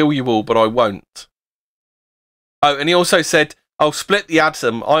 I could kill you all, but I won't. Oh, and he also said, I'll split the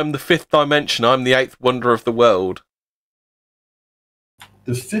atom. I'm the fifth dimension. I'm the eighth wonder of the world.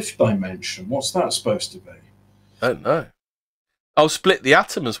 The fifth dimension? What's that supposed to be? I don't know. I'll split the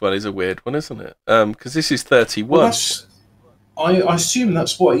atom as well is a weird one, isn't it? Because this is 31. Well, I assume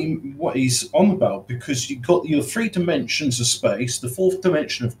that's what he's on about, because you've got your three dimensions of space, the fourth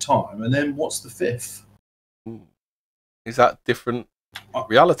dimension of time, and then what's the fifth? Is that different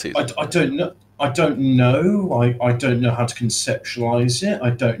realities? I don't know. I don't know. I don't know how to conceptualize it.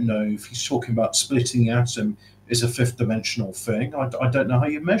 I don't know if he's talking about splitting the atom is a fifth dimensional thing. I don't know how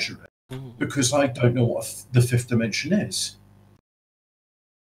you measure it, because I don't know what the fifth dimension is.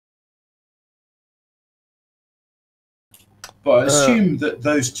 But I assume that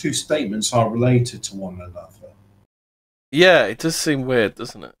those two statements are related to one another. Yeah, it does seem weird,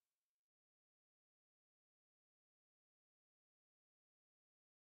 doesn't it?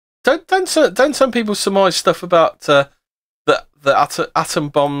 Don't some people surmise stuff about that atom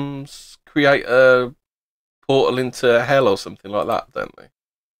bombs create a portal into hell or something like that, don't they?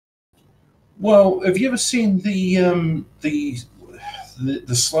 Well, have you ever seen the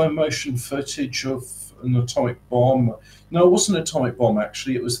slow motion footage of an atomic bomb? No, it wasn't an atomic bomb,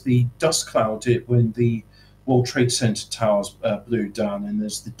 actually. It was the dust cloud when the World Trade Center towers blew down, and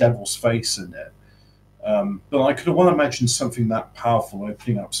there's the devil's face in it. But I could well imagine something that powerful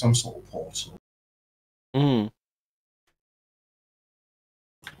opening up some sort of portal. I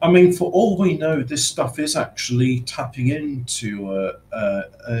mean, for all we know, this stuff is actually tapping into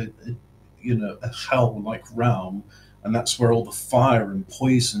a hell-like realm, and that's where all the fire and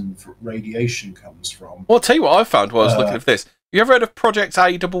poison radiation comes from. Well, I'll tell you what I found while I was looking at this. You ever heard of Project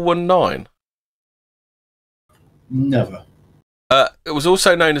A119? Never. It was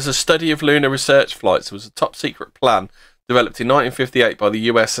also known as a study of lunar research flights. It was a top-secret plan developed in 1958 by the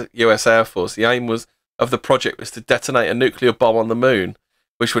US Air Force. The aim of the project was to detonate a nuclear bomb on the moon,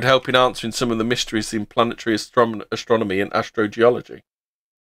 which would help in answering some of the mysteries in planetary astronomy and astrogeology.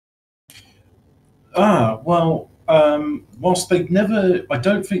 Whilst they never, I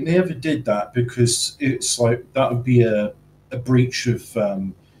don't think they ever did that, because it's like that would be a breach of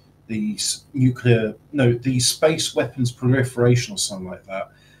the space weapons proliferation or something like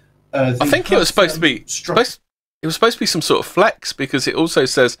that. I think it was supposed to be it was supposed to be some sort of flex, because it also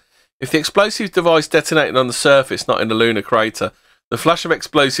says if the explosive device detonated on the surface, not in a lunar crater, the flash of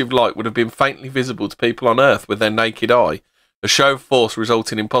explosive light would have been faintly visible to people on Earth with their naked eye, a show of force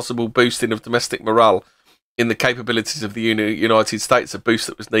resulting in possible boosting of domestic morale in the capabilities of the United States, a boost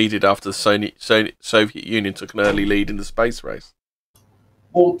that was needed after the Soviet Union took an early lead in the space race.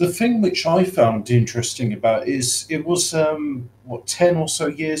 Well, the thing which I found interesting about is it was, 10 or so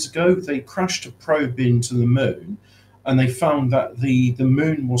years ago, they crashed a probe into the moon, and they found that the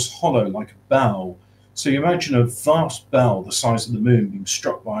moon was hollow like a bell. So you imagine a vast bell the size of the moon being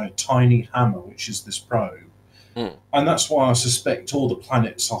struck by a tiny hammer, which is this probe. Mm. And that's why I suspect all the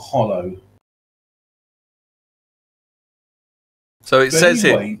planets are hollow. So it says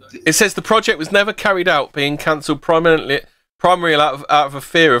the project was never carried out, being cancelled primarily out of a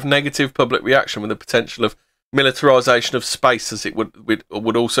fear of negative public reaction, with the potential of militarisation of space, as it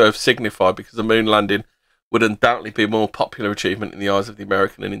would also have signified, because the moon landing would undoubtedly be a more popular achievement in the eyes of the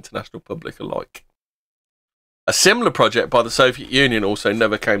American and international public alike. A similar project by the Soviet Union also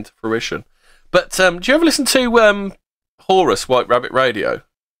never came to fruition. But do you ever listen to Horus, White Rabbit Radio?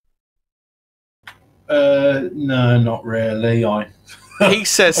 No, not really. He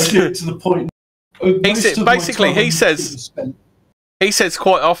says I get to the point. He says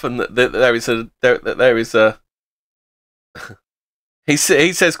quite often that he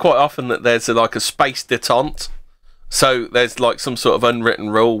says quite often that there's like a space detente. So there's like some sort of unwritten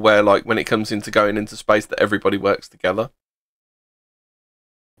rule where, like, when it comes into going into space, that everybody works together.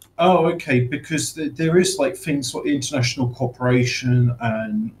 Oh, okay, because there is like things like international cooperation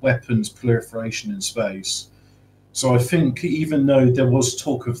and weapons proliferation in space. So I think even though there was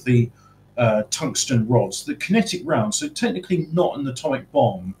talk of the tungsten rods, the kinetic rounds, so technically not an atomic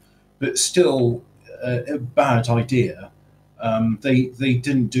bomb, but still a bad idea, they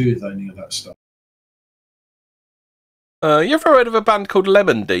didn't do any of that stuff. You ever heard of a band called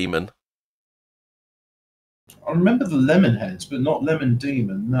Lemon Demon? I remember the Lemonheads, but not Lemon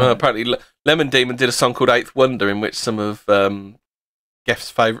Demon. No. Apparently, Lemon Demon did a song called Eighth Wonder, in which some of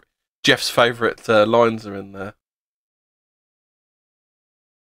Jeff's favourite lines are in there.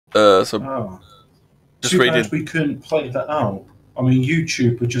 Just reading. We couldn't play that out. I mean,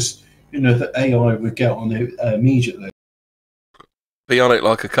 YouTube would just, the AI would get on it immediately. Be on it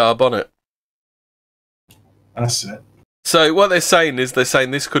like a car bonnet. That's it. So what they're saying is,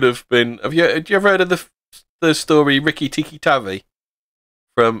 this could have been. Have you ever heard of the story Rikki Tikki Tavi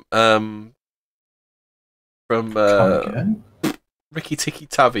from Rikki Tikki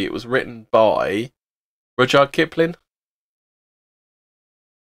Tavi? It was written by Rudyard Kipling.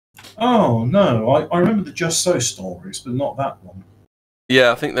 Oh no, I remember the Just So stories, but not that one.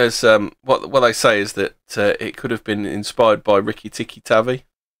 Yeah, I think there's what they say is that it could have been inspired by Rikki Tikki Tavi,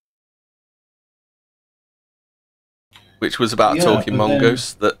 which was about a talking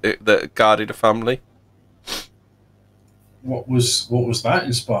mongoose that guarded a family. What was that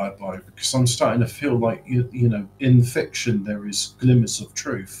inspired by? Because I'm starting to feel like in fiction there is glimmers of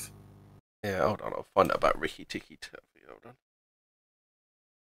truth. Yeah, hold on, I'll find out about Rikki Tikki Tavi. Hold on.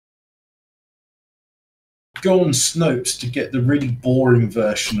 Go on Snopes to get the really boring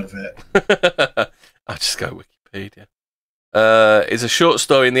version of it. I'll just go Wikipedia. It's a short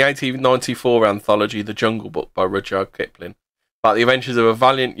story in the 1894 anthology The Jungle Book by Rudyard Kipling about the adventures of a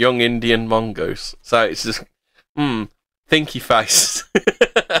valiant young Indian mongoose. So it's just thinky face.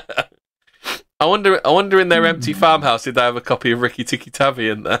 I wonder in their empty farmhouse, did they have a copy of Rikki Tikki Tavi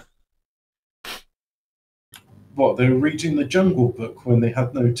in there? What, they were reading the Jungle Book when they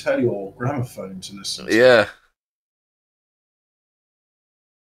had no telly or gramophone to listen to? Yeah.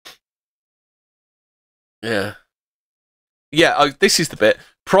 Yeah. Yeah, this is the bit.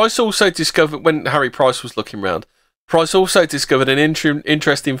 Price also discovered, when Harry Price was looking round, Price also discovered an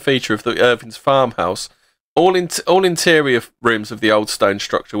interesting feature of the Irving's farmhouse. All interior rooms of the old stone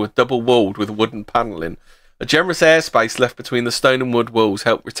structure were double-walled with wooden panelling. A generous airspace left between the stone and wood walls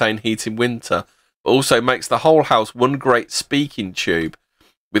helped retain heat in winter, but also makes the whole house one great speaking tube,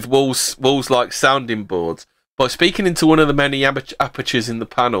 with walls like sounding boards. By speaking into one of the many apertures in the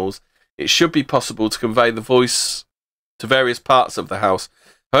panels, it should be possible to convey the voice to various parts of the house.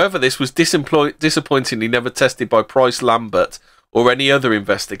 However, this was disappointingly never tested by Price Lambert or any other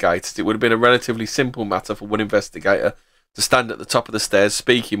investigators. It would have been a relatively simple matter for one investigator to stand at the top of the stairs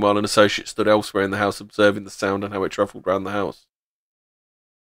speaking while an associate stood elsewhere in the house observing the sound and how it travelled round the house.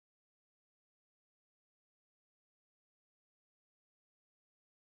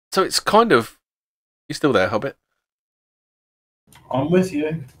 So it's kind of... You still there, Hobbit? I'm with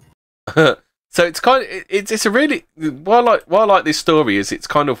you. So it's kind of... It's a really... What I like this story is it's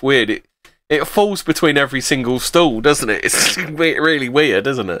kind of weird. It falls between every single stool, doesn't it? It's really weird,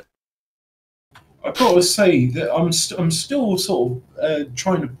 isn't it? I've got to say that I'm still sort of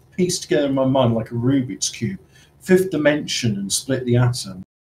trying to piece together in my mind like a Rubik's Cube. Fifth dimension and split the atom.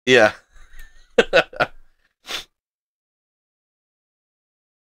 Yeah.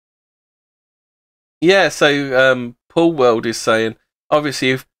 Yeah, so Paul World is saying,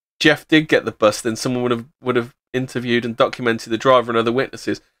 obviously, if Jeff did get the bus, then someone would have interviewed and documented the driver and other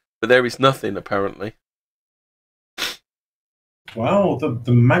witnesses, but there is nothing, apparently. Wow,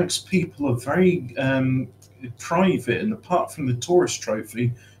 the Manx people are very private, and apart from the tourist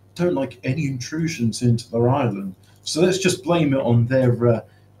trophy, don't like any intrusions into their island. So let's just blame it on their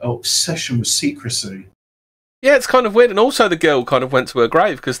obsession with secrecy. Yeah, it's kind of weird, and also the girl kind of went to her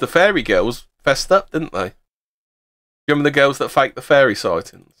grave because the fairy girls fessed up, didn't they? You remember the girls that faked the fairy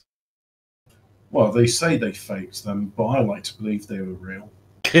sightings? Well, they say they faked them, but I like to believe they were real.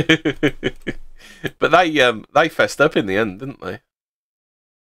 But they fessed up in the end, didn't they?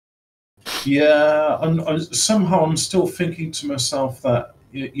 Yeah, and somehow I'm still thinking to myself that,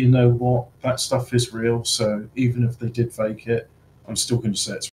 you know what, that stuff is real, so even if they did fake it, I'm still going to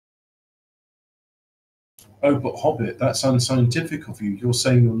say it's real. Oh, but Hobbit, that's unscientific of you. You're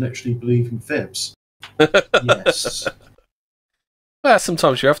saying you're literally believing fibs. Yes. Well,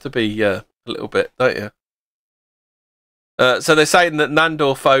 sometimes you have to be a little bit, don't you? So they're saying that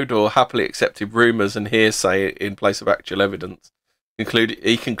Nandor Fodor happily accepted rumours and hearsay in place of actual evidence. He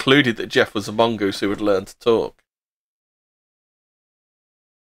concluded that Jeff was a mongoose who had learned to talk.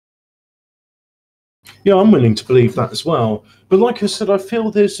 Yeah, I'm willing to believe that as well. But like I said, I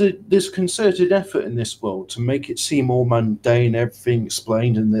feel there's concerted effort in this world to make it seem all mundane, everything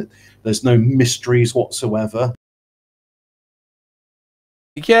explained, and that there's no mysteries whatsoever.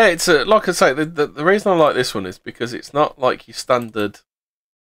 Yeah, it's like I say, the reason I like this one is because it's not like your standard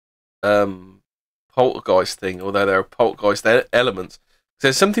poltergeist thing, although there are poltergeist elements.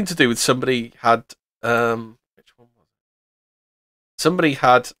 There's something to do with somebody had which one was it? Somebody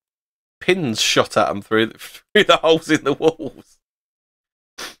had pins shot at them through the holes in the walls.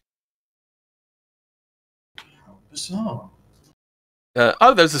 How bizarre.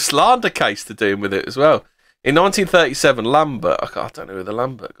 There's a slander case to do with it as well. In 1937, Lambert, I don't know who the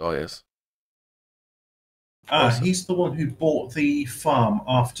Lambert guy is. He's the one who bought the farm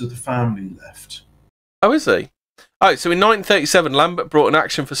after the family left. Oh, is he? Oh, so in 1937, Lambert brought an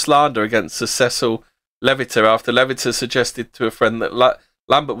action for slander against Sir Cecil Leviter after Leviter suggested to a friend that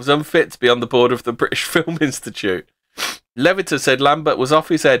Lambert was unfit to be on the board of the British Film Institute. Leviter said Lambert was off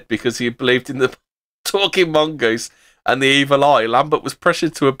his head because he believed in the talking mongoose and the evil eye. Lambert was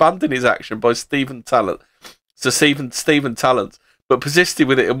pressured to abandon his action by Stephen Talent, but persisted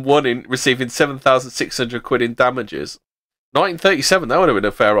with it and won, in receiving 7,600 quid in damages. 1937, that would have been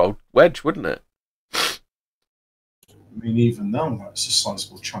a fair old wedge, wouldn't it? I mean, even now, that's a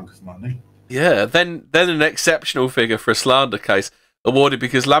sizable chunk of money. Yeah, then an exceptional figure for a slander case awarded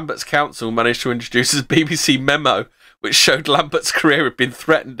because Lambert's counsel managed to introduce a BBC memo which showed Lambert's career had been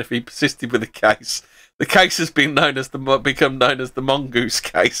threatened if he persisted with the case. The case has become known as the mongoose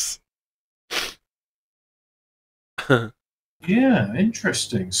case. Yeah,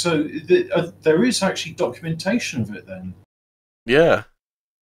 interesting. So there is actually documentation of it then. Yeah.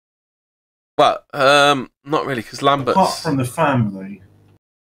 Well, not really, because Lambert's... Apart from the family.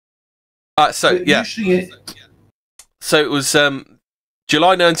 So it was July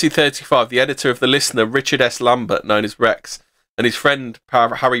 1935, the editor of The Listener, Richard S. Lambert, known as Rex, and his friend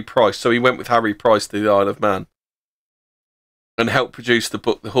Harry Price, so he went with Harry Price to the Isle of Man, and helped produce the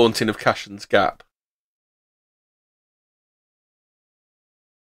book The Haunting of Cashan's Gap.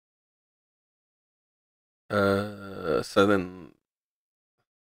 So then...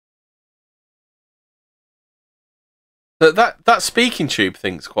 That speaking tube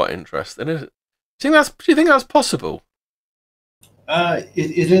thing's quite interesting, isn't it? Do you think that's possible?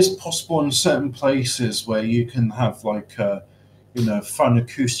 It is possible in certain places where you can have like fun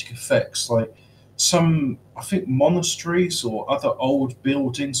acoustic effects, like some, I think, monasteries or other old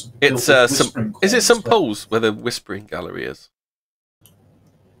buildings. It's is it St Paul's where the whispering gallery is?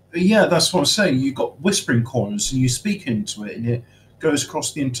 Yeah, that's what I'm saying. You've got whispering corners and you speak into it and it goes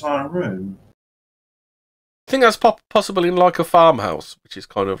across the entire room. I think that's possible in like a farmhouse, which is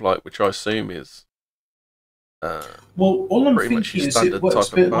kind of like, which I assume is Well, all I'm pretty much thinking your is it standard works a type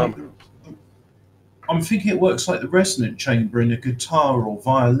of bit like. farm. I'm thinking it works like the resonant chamber in a guitar or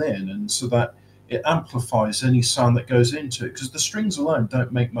violin, and so that it amplifies any sound that goes into it, because the strings alone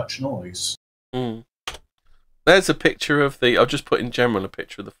don't make much noise. Mm. There's a picture of the. I'll just put in general a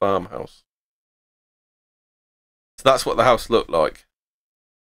picture of the farmhouse. So that's what the house looked like.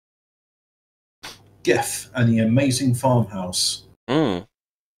 Geff and the Amazing Farmhouse. Mm.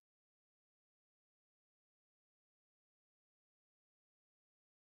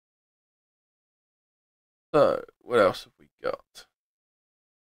 So, what else have we got?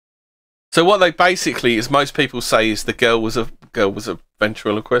 So what they basically, as most people say, is the girl was a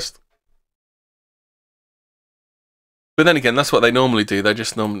ventriloquist. But then again, that's what they normally do. They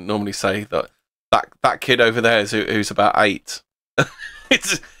just normally say that kid over there who's about 8.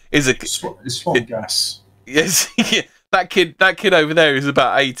 It's swamp gas. Yes, yeah, that kid over there who's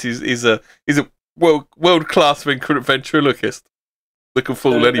about 8 is a world class ventriloquist. That can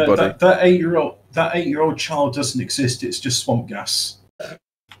fool anybody. That 8-year-old child doesn't exist. It's just swamp gas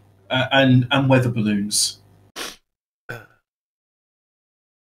and weather balloons. Did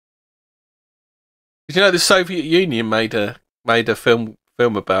you know the Soviet Union made a film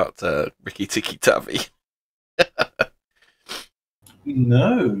about Ricky Tikki Tavi?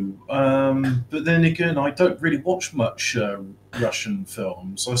 No, but then again, I don't really watch much Russian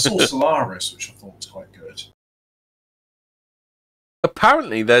films. I saw Solaris, which I thought was quite good.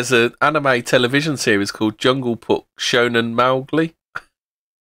 Apparently, there's an anime television series called Jungle Book Shonen Mowgli.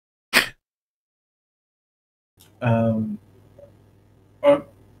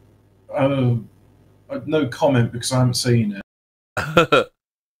 No comment because I haven't seen it.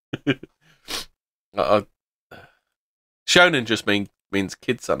 Shonen just means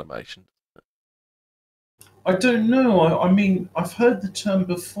kids animation. I don't know. I mean, I've heard the term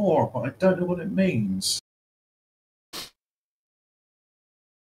before, but I don't know what it means.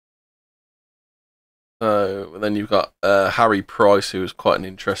 So then you've got Harry Price, who was quite an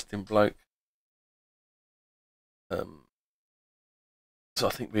interesting bloke. So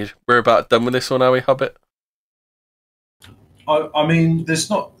I think we're about done with this one, are we, Hobbit? I mean, there's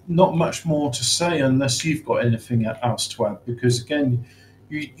not much more to say unless you've got anything else to add, because again,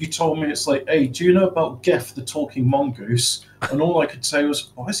 you told me it's like, hey, do you know about Geff the talking mongoose? And all I could say was,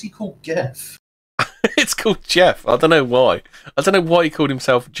 why is he called Geff? It's called Jeff. I don't know why. I don't know why he called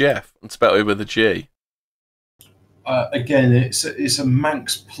himself Jeff and spelled it with a G. Again, it's a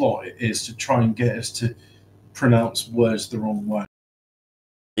Manx plot. It is to try and get us to pronounce words the wrong way.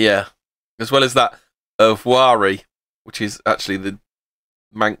 Yeah, as well as that of Wari, which is actually the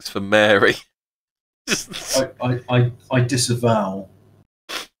Manx for Mary. I disavow.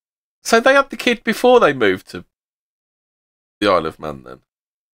 So they had the kid before they moved to the Isle of Man, then?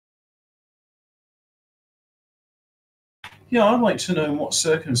 Yeah, I'd like to know in what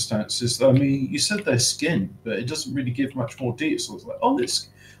circumstances. I mean, you said their skin, but it doesn't really give much more detail. It's like, oh, let's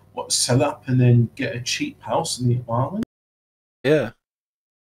sell up and then get a cheap house in the island. Yeah.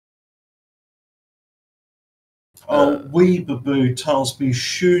 Weebaboo tells me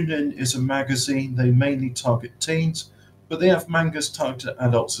Shunin is a magazine. They mainly target teens, but they have mangas targeted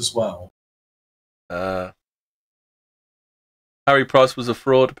adults as well. Harry Price was a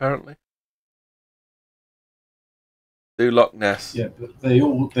fraud, apparently. Do Loch Ness. Yeah, but they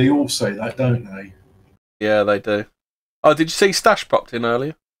all say that, don't they? Yeah, they do. Oh, did you see Stash popped in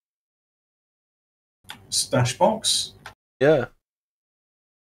earlier? Stash Box? Yeah.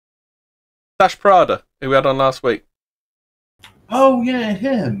 Stash Prada, who we had on last week. Oh, yeah,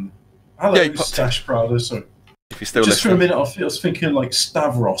 him. Hello, Yeah, Stash Prada. Sorry. If you're still Just listening. for a minute, I was thinking like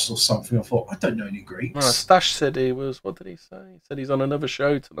Stavros or something. I thought, I don't know any Greeks. No, Stash said he was... What did he say? He said he's on another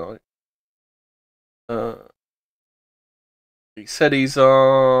show tonight. He said he's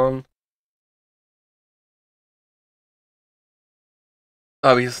on...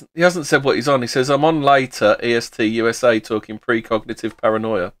 Oh, he hasn't said what he's on. He says, I'm on later, EST USA, talking precognitive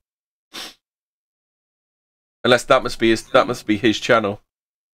paranoia. Unless that must be his channel.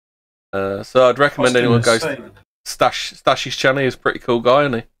 So I'd recommend anyone goes to Stash's channel. He's a pretty cool guy,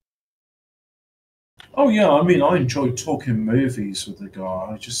 isn't he? Oh yeah, I mean, I enjoy talking movies with the guy.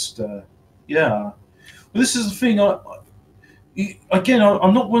 I just, yeah. Well, this is the thing. I'm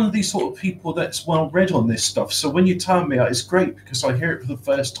not one of these sort of people that's well read on this stuff. So when you tell me, it's great because I hear it for the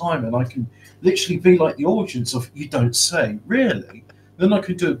first time, and I can literally be like the audience of "You don't say, really." Then I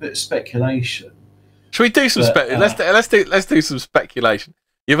can do a bit of speculation. Should we do some let's do some speculation.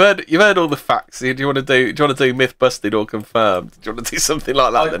 You've heard all the facts. Do you want to do myth busted or confirmed? Do you want to do something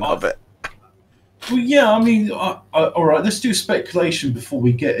like that then, Hobbit? Well, yeah, I mean, all right. Let's do speculation before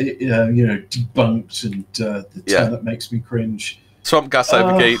we get it, debunked and the Yeah. term that makes me cringe. Swamp gas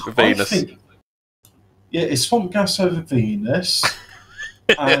over Venus. I think, yeah, it's swamp gas over Venus,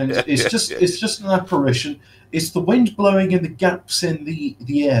 and it's just an apparition. It's the wind blowing in the gaps in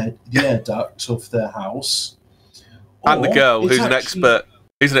the air duct of their house, And the girl it's who's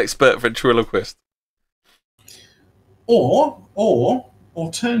an expert ventriloquist. Or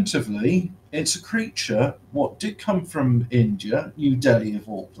alternatively, it's a creature what did come from India, New Delhi of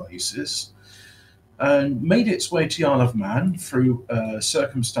all places, and made its way to the Isle of Man through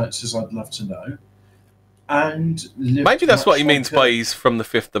circumstances I'd love to know. And maybe that's what he means by he's from the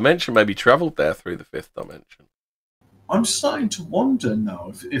fifth dimension. Maybe travelled there through the fifth dimension. I'm starting to wonder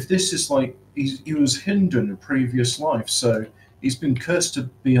now if this is like he was Hindu in a previous life, so he's been cursed to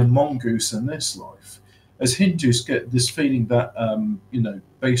be a mongoose in this life. As Hindus get this feeling that,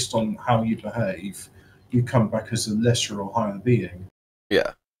 based on how you behave, you come back as a lesser or higher being.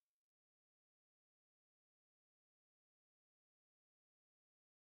 Yeah.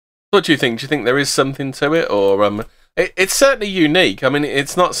 What do you think? Do you think there is something to it, or it's certainly unique. I mean,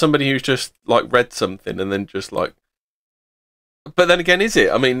 it's not somebody who's just like read something and then just like. But then again, is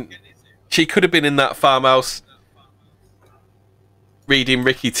it? I mean, she could have been in that farmhouse reading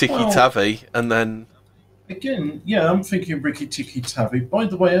Ricky Tikki Tavi, and then. Again, yeah, I'm thinking Ricky Tikki Tavi. By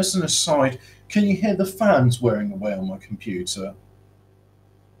the way, as an aside, can you hear the fans wearing away on my computer?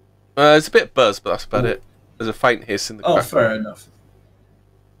 It's a bit buzz, but that's about it. There's a faint hiss in the background. Fair enough.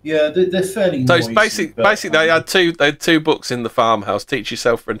 Yeah, they're fairly noisy. So basically, they had two books in the farmhouse: Teach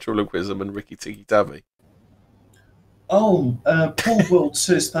Yourself Ventriloquism and Ricky Tikki Tavi. Paul Wild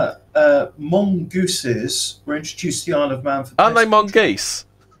says that mongooses were introduced to the Isle of Man for. Aren't they mongoose?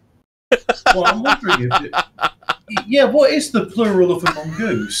 Well, I'm wondering if it. Yeah, what is the plural of a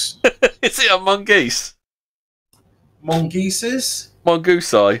mongoose? Is it a mongoose? Mongooses?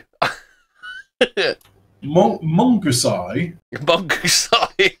 Mongoosei. Mongoosei?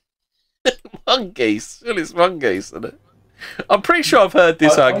 Mongoosei. Mongoose. Well, it's mongoose, isn't it? I'm pretty sure I've heard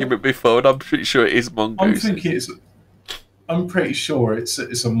this argument before, and I'm pretty sure it is mongoose. I'm pretty sure it's a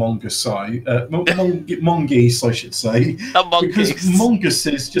mongoosei. Mongoose, I should say. A mongoose. Because mongoose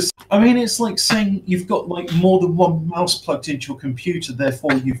is just. I mean, it's like saying you've got like more than one mouse plugged into your computer,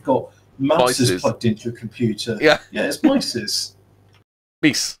 therefore you've got mouses plugged into your computer. Yeah. Yeah, it's mices.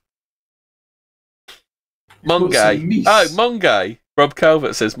 Mice. Mongay. Oh, Mongay. Rob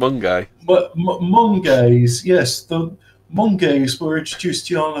Calvert says Mongay. But mongays, yes, the mongays were introduced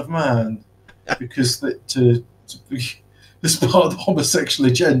to the Isle of Man because this part of the homosexual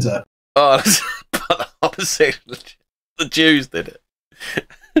agenda. Oh, that's part of the homosexual agenda. The Jews did it.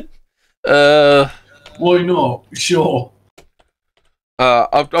 Why not? Sure.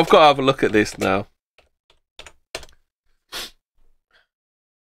 I've got to have a look at this now.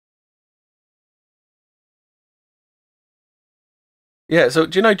 Yeah, so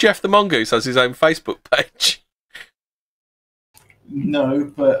do you know Jeff the Mongoose has his own Facebook page?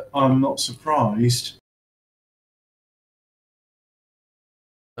 No, but I'm not surprised.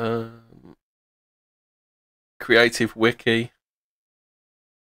 Creative Wiki.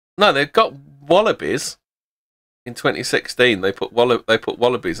 No, they've got wallabies. In 2016, they put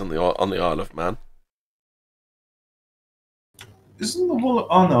wallabies on the Isle of Man. Isn't the wallaby?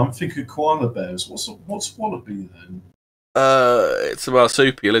 Oh no, I'm thinking koala bears. What's wallaby then? It's a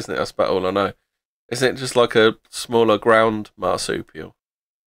marsupial, isn't it? That's about all I know. Isn't it just like a smaller ground marsupial?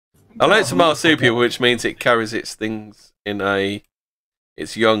 I know it's a marsupial, which means it carries its things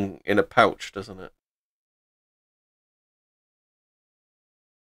its young in a pouch, doesn't it?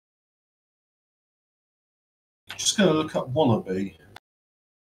 Just going to look up wallaby.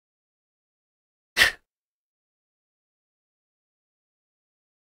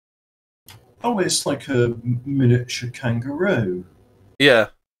 Oh, it's like a miniature kangaroo. Yeah.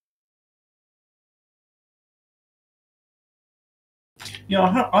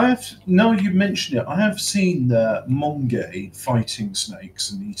 Yeah, I have. Now you mention it, I have seen mongay fighting snakes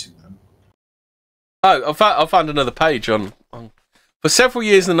and eating them. Oh, I found another page on. For several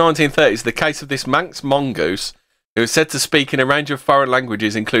years in the 1930s, the case of this Manx mongoose, who is said to speak in a range of foreign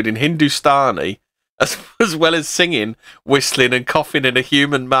languages, including Hindustani, as well as singing, whistling, and coughing in a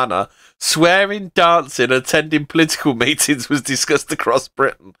human manner, swearing, dancing, and attending political meetings, was discussed across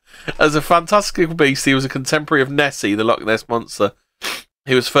Britain. As a fantastical beast, he was a contemporary of Nessie, the Loch Ness monster.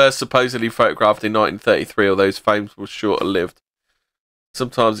 He was first supposedly photographed in 1933, although his fame was short-lived.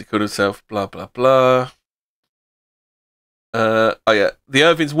 Sometimes he called himself blah, blah, blah. The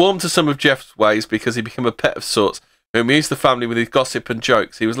Irvings warmed to some of Jeff's ways because he became a pet of sorts, who amused the family with his gossip and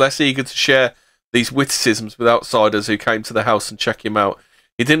jokes. He was less eager to share these witticisms with outsiders who came to the house and check him out.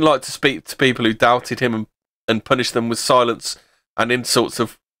 He didn't like to speak to people who doubted him and punish them with silence and insults or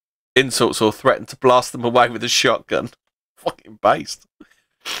threaten to blast them away with a shotgun. Fucking based.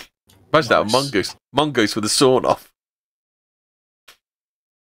 Imagine that, a mongoose. Mongoose with a sawn off.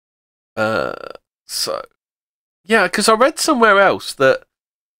 So, yeah, because I read somewhere else that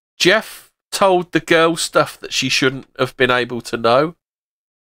Jeff told the girl stuff that she shouldn't have been able to know.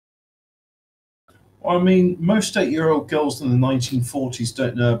 I mean, most 8-year-old girls in the 1940s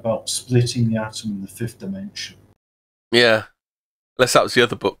don't know about splitting the atom in the fifth dimension. Yeah. Unless that was the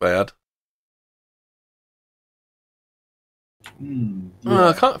other book they had. Yeah.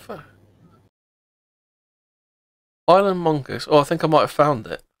 I can't find Island mongoose. Oh, I think I might have found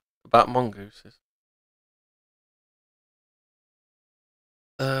it. About mongooses.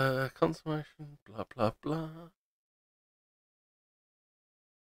 Consummation, blah, blah, blah.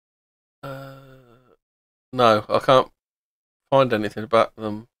 No, I can't find anything about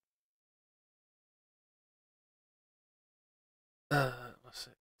them. What's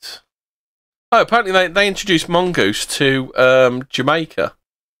it? Oh, apparently they introduced mongoose to Jamaica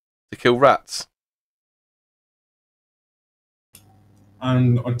to kill rats.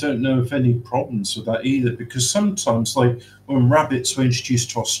 And I don't know of any problems with that either, because sometimes, like when rabbits were introduced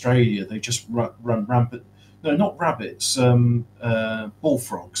to Australia, they just run rampant. No, not rabbits.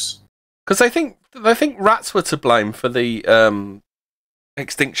 Bullfrogs. Because they think rats were to blame for the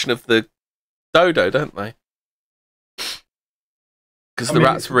extinction of the dodo, don't they? Because the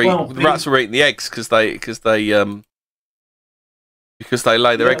rats were eating the eggs because they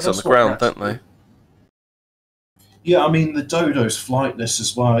lay their eggs on the ground, don't they? Yeah, I mean, the dodo's flightless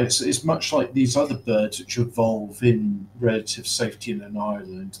as well. It's much like these other birds which evolve in relative safety in an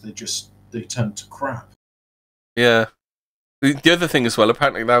island. They turn to crap. Yeah. The other thing as well,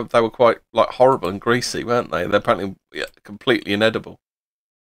 apparently they were quite like horrible and greasy, weren't they? They're apparently completely inedible.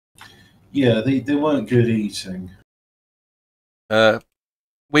 Yeah, they weren't good eating.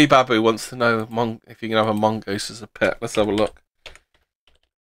 Wee Babu wants to know if you can have a mongoose as a pet. Let's have a look.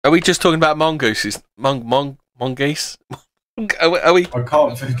 Are we just talking about mongooses? Mongoose? Are we? I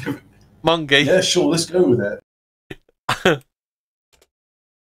can't think of it. Mongoose. Yeah, sure, let's go with it.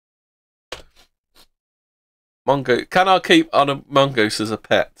 Mongoose. Can I keep on a mongoose as a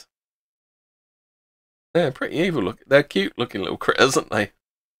pet? They're pretty evil looking. They're cute looking little critters, aren't they?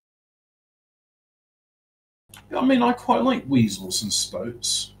 I mean, I quite like weasels and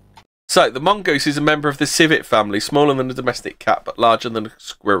stoats. So, the mongoose is a member of the civet family, smaller than a domestic cat, but larger than a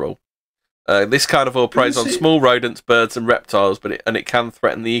squirrel. This carnivore preys on small rodents, birds, and reptiles, but it can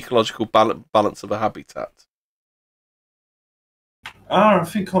threaten the ecological balance of a habitat. I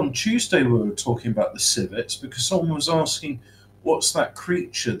think on Tuesday we were talking about the civets because someone was asking, what's that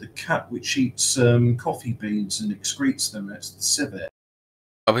creature, the cat which eats coffee beans and excretes them? It's the civet.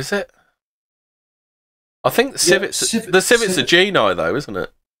 Oh, is it? I think the civets are genii, though, isn't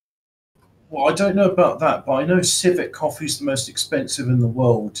it? Well, I don't know about that, but I know civet coffee is the most expensive in the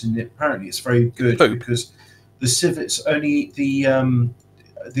world, and apparently it's very good because the civets only eat the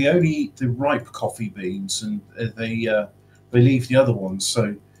ripe coffee beans, and they leave the other ones.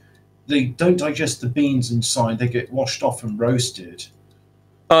 So they don't digest the beans inside; they get washed off and roasted.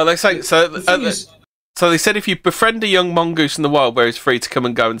 Oh, they say so. So they said if you befriend a young mongoose in the wild, where he's free to come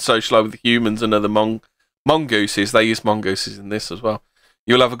and go and socialise with humans and other mongooses, they use mongooses in this as well.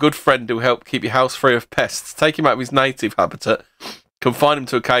 You'll have a good friend who will help keep your house free of pests. Take him out of his native habitat, confine him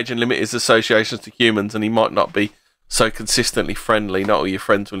to a cage and limit his associations to humans, and he might not be so consistently friendly. Not all your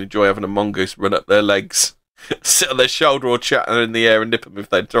friends will enjoy having a mongoose run up their legs, sit on their shoulder or chatter in the air and nip them if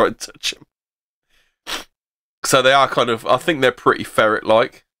they try and touch them. So they are kind of, I think they're pretty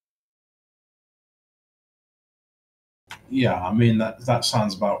ferret-like. Yeah, I mean, that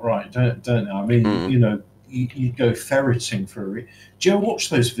sounds about right, don't it? I mean, you know, you go ferreting for it. Do you ever watch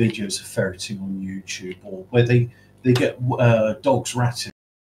those videos of ferreting on YouTube, or where they get dogs ratted?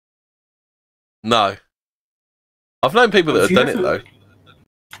 No. I've known people that have done it, though.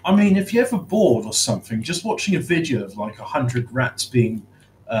 I mean, if you're ever bored or something, just watching a video of like 100 rats being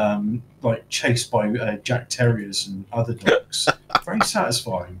like chased by Jack Terriers and other dogs, very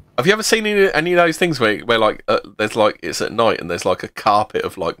satisfying. Have you ever seen any of those things where like there's like it's at night and there's like a carpet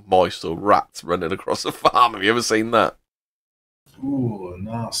of like mice or rats running across a farm? Have you ever seen that? Ooh,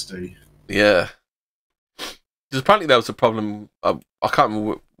 nasty. Yeah. Because apparently there was a problem. I can't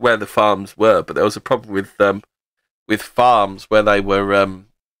remember where the farms were, but there was a problem with farms where they were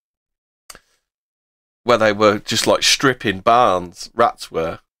just like stripping barns. Rats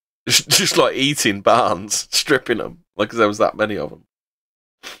were just like eating barns, stripping them, like because there was that many of them.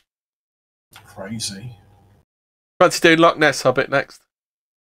 crazy. Fancy doing Loch Ness Hobbit next?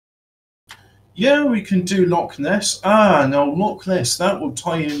 Yeah, we can do Loch Ness. Ah, now Loch Ness, that will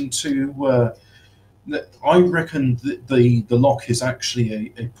tie into... I reckon the loch is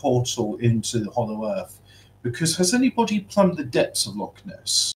actually a portal into the Hollow Earth. Because has anybody plumbed the depths of Loch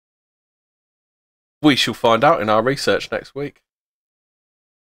Ness? We shall find out in our research next week.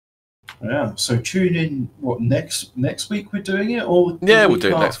 Yeah, so tune in, what, next week we're doing it? Or Yeah, we'll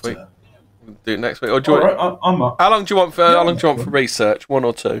do it next week. We'll do it next week. Or do you All want, right, I'm up. how long do you want for research? 1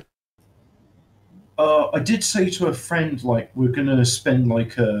 or 2? I did say to a friend, like, we're going to spend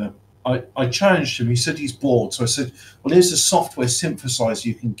like I challenged him. He said he's bored. So I said, well, here's a software synthesizer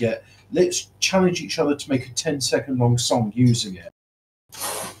you can get. Let's challenge each other to make a 10-second long song using it.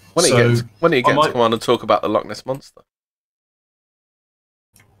 When are you getting to come on and talk about the Loch Ness Monster?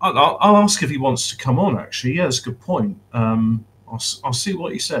 I'll ask if he wants to come on, actually. Yeah, that's a good point. I'll see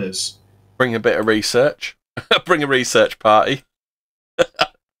what he says. Bring a bit of research. Bring a research party.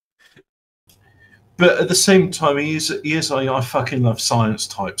 But at the same time, he is I fucking love science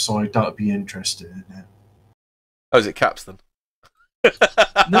type, so I doubt I'd be interested in it. Oh, is it Kaptain?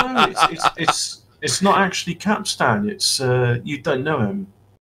 No, it's not actually Kaptain. It's you don't know him.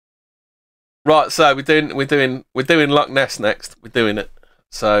 Right, so we're doing Loch Ness next. We're doing it.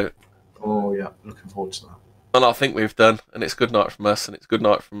 So. Oh yeah, looking forward to that. And I think we've done, and it's good night from us, and it's good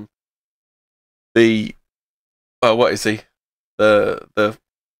night from the. Oh, what is he? The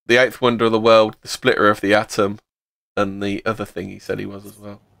eighth wonder of the world, the splitter of the atom, and the other thing he said he was as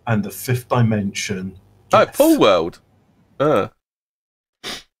well. And the fifth dimension. Oh, Paul World. Hello,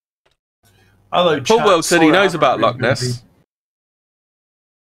 Paul chat. World said he knows about Loch Ness.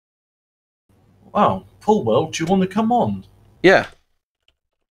 Wow, Paul World, do you want to come on? Yeah.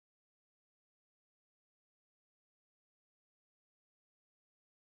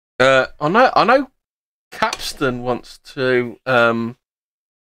 I know Kaptain wants to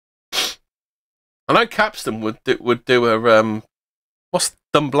I know Kaptain would do a what's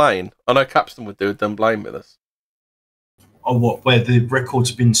Dunblane? I know Kaptain would do a Dunblane with us. Oh, what? Where the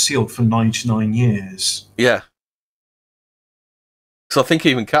record's been sealed for 99 years? Yeah. So I think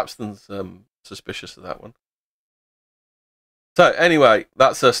even Kaptain's suspicious of that one. So anyway,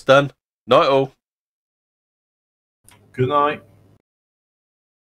 that's us done. Night all. Good night.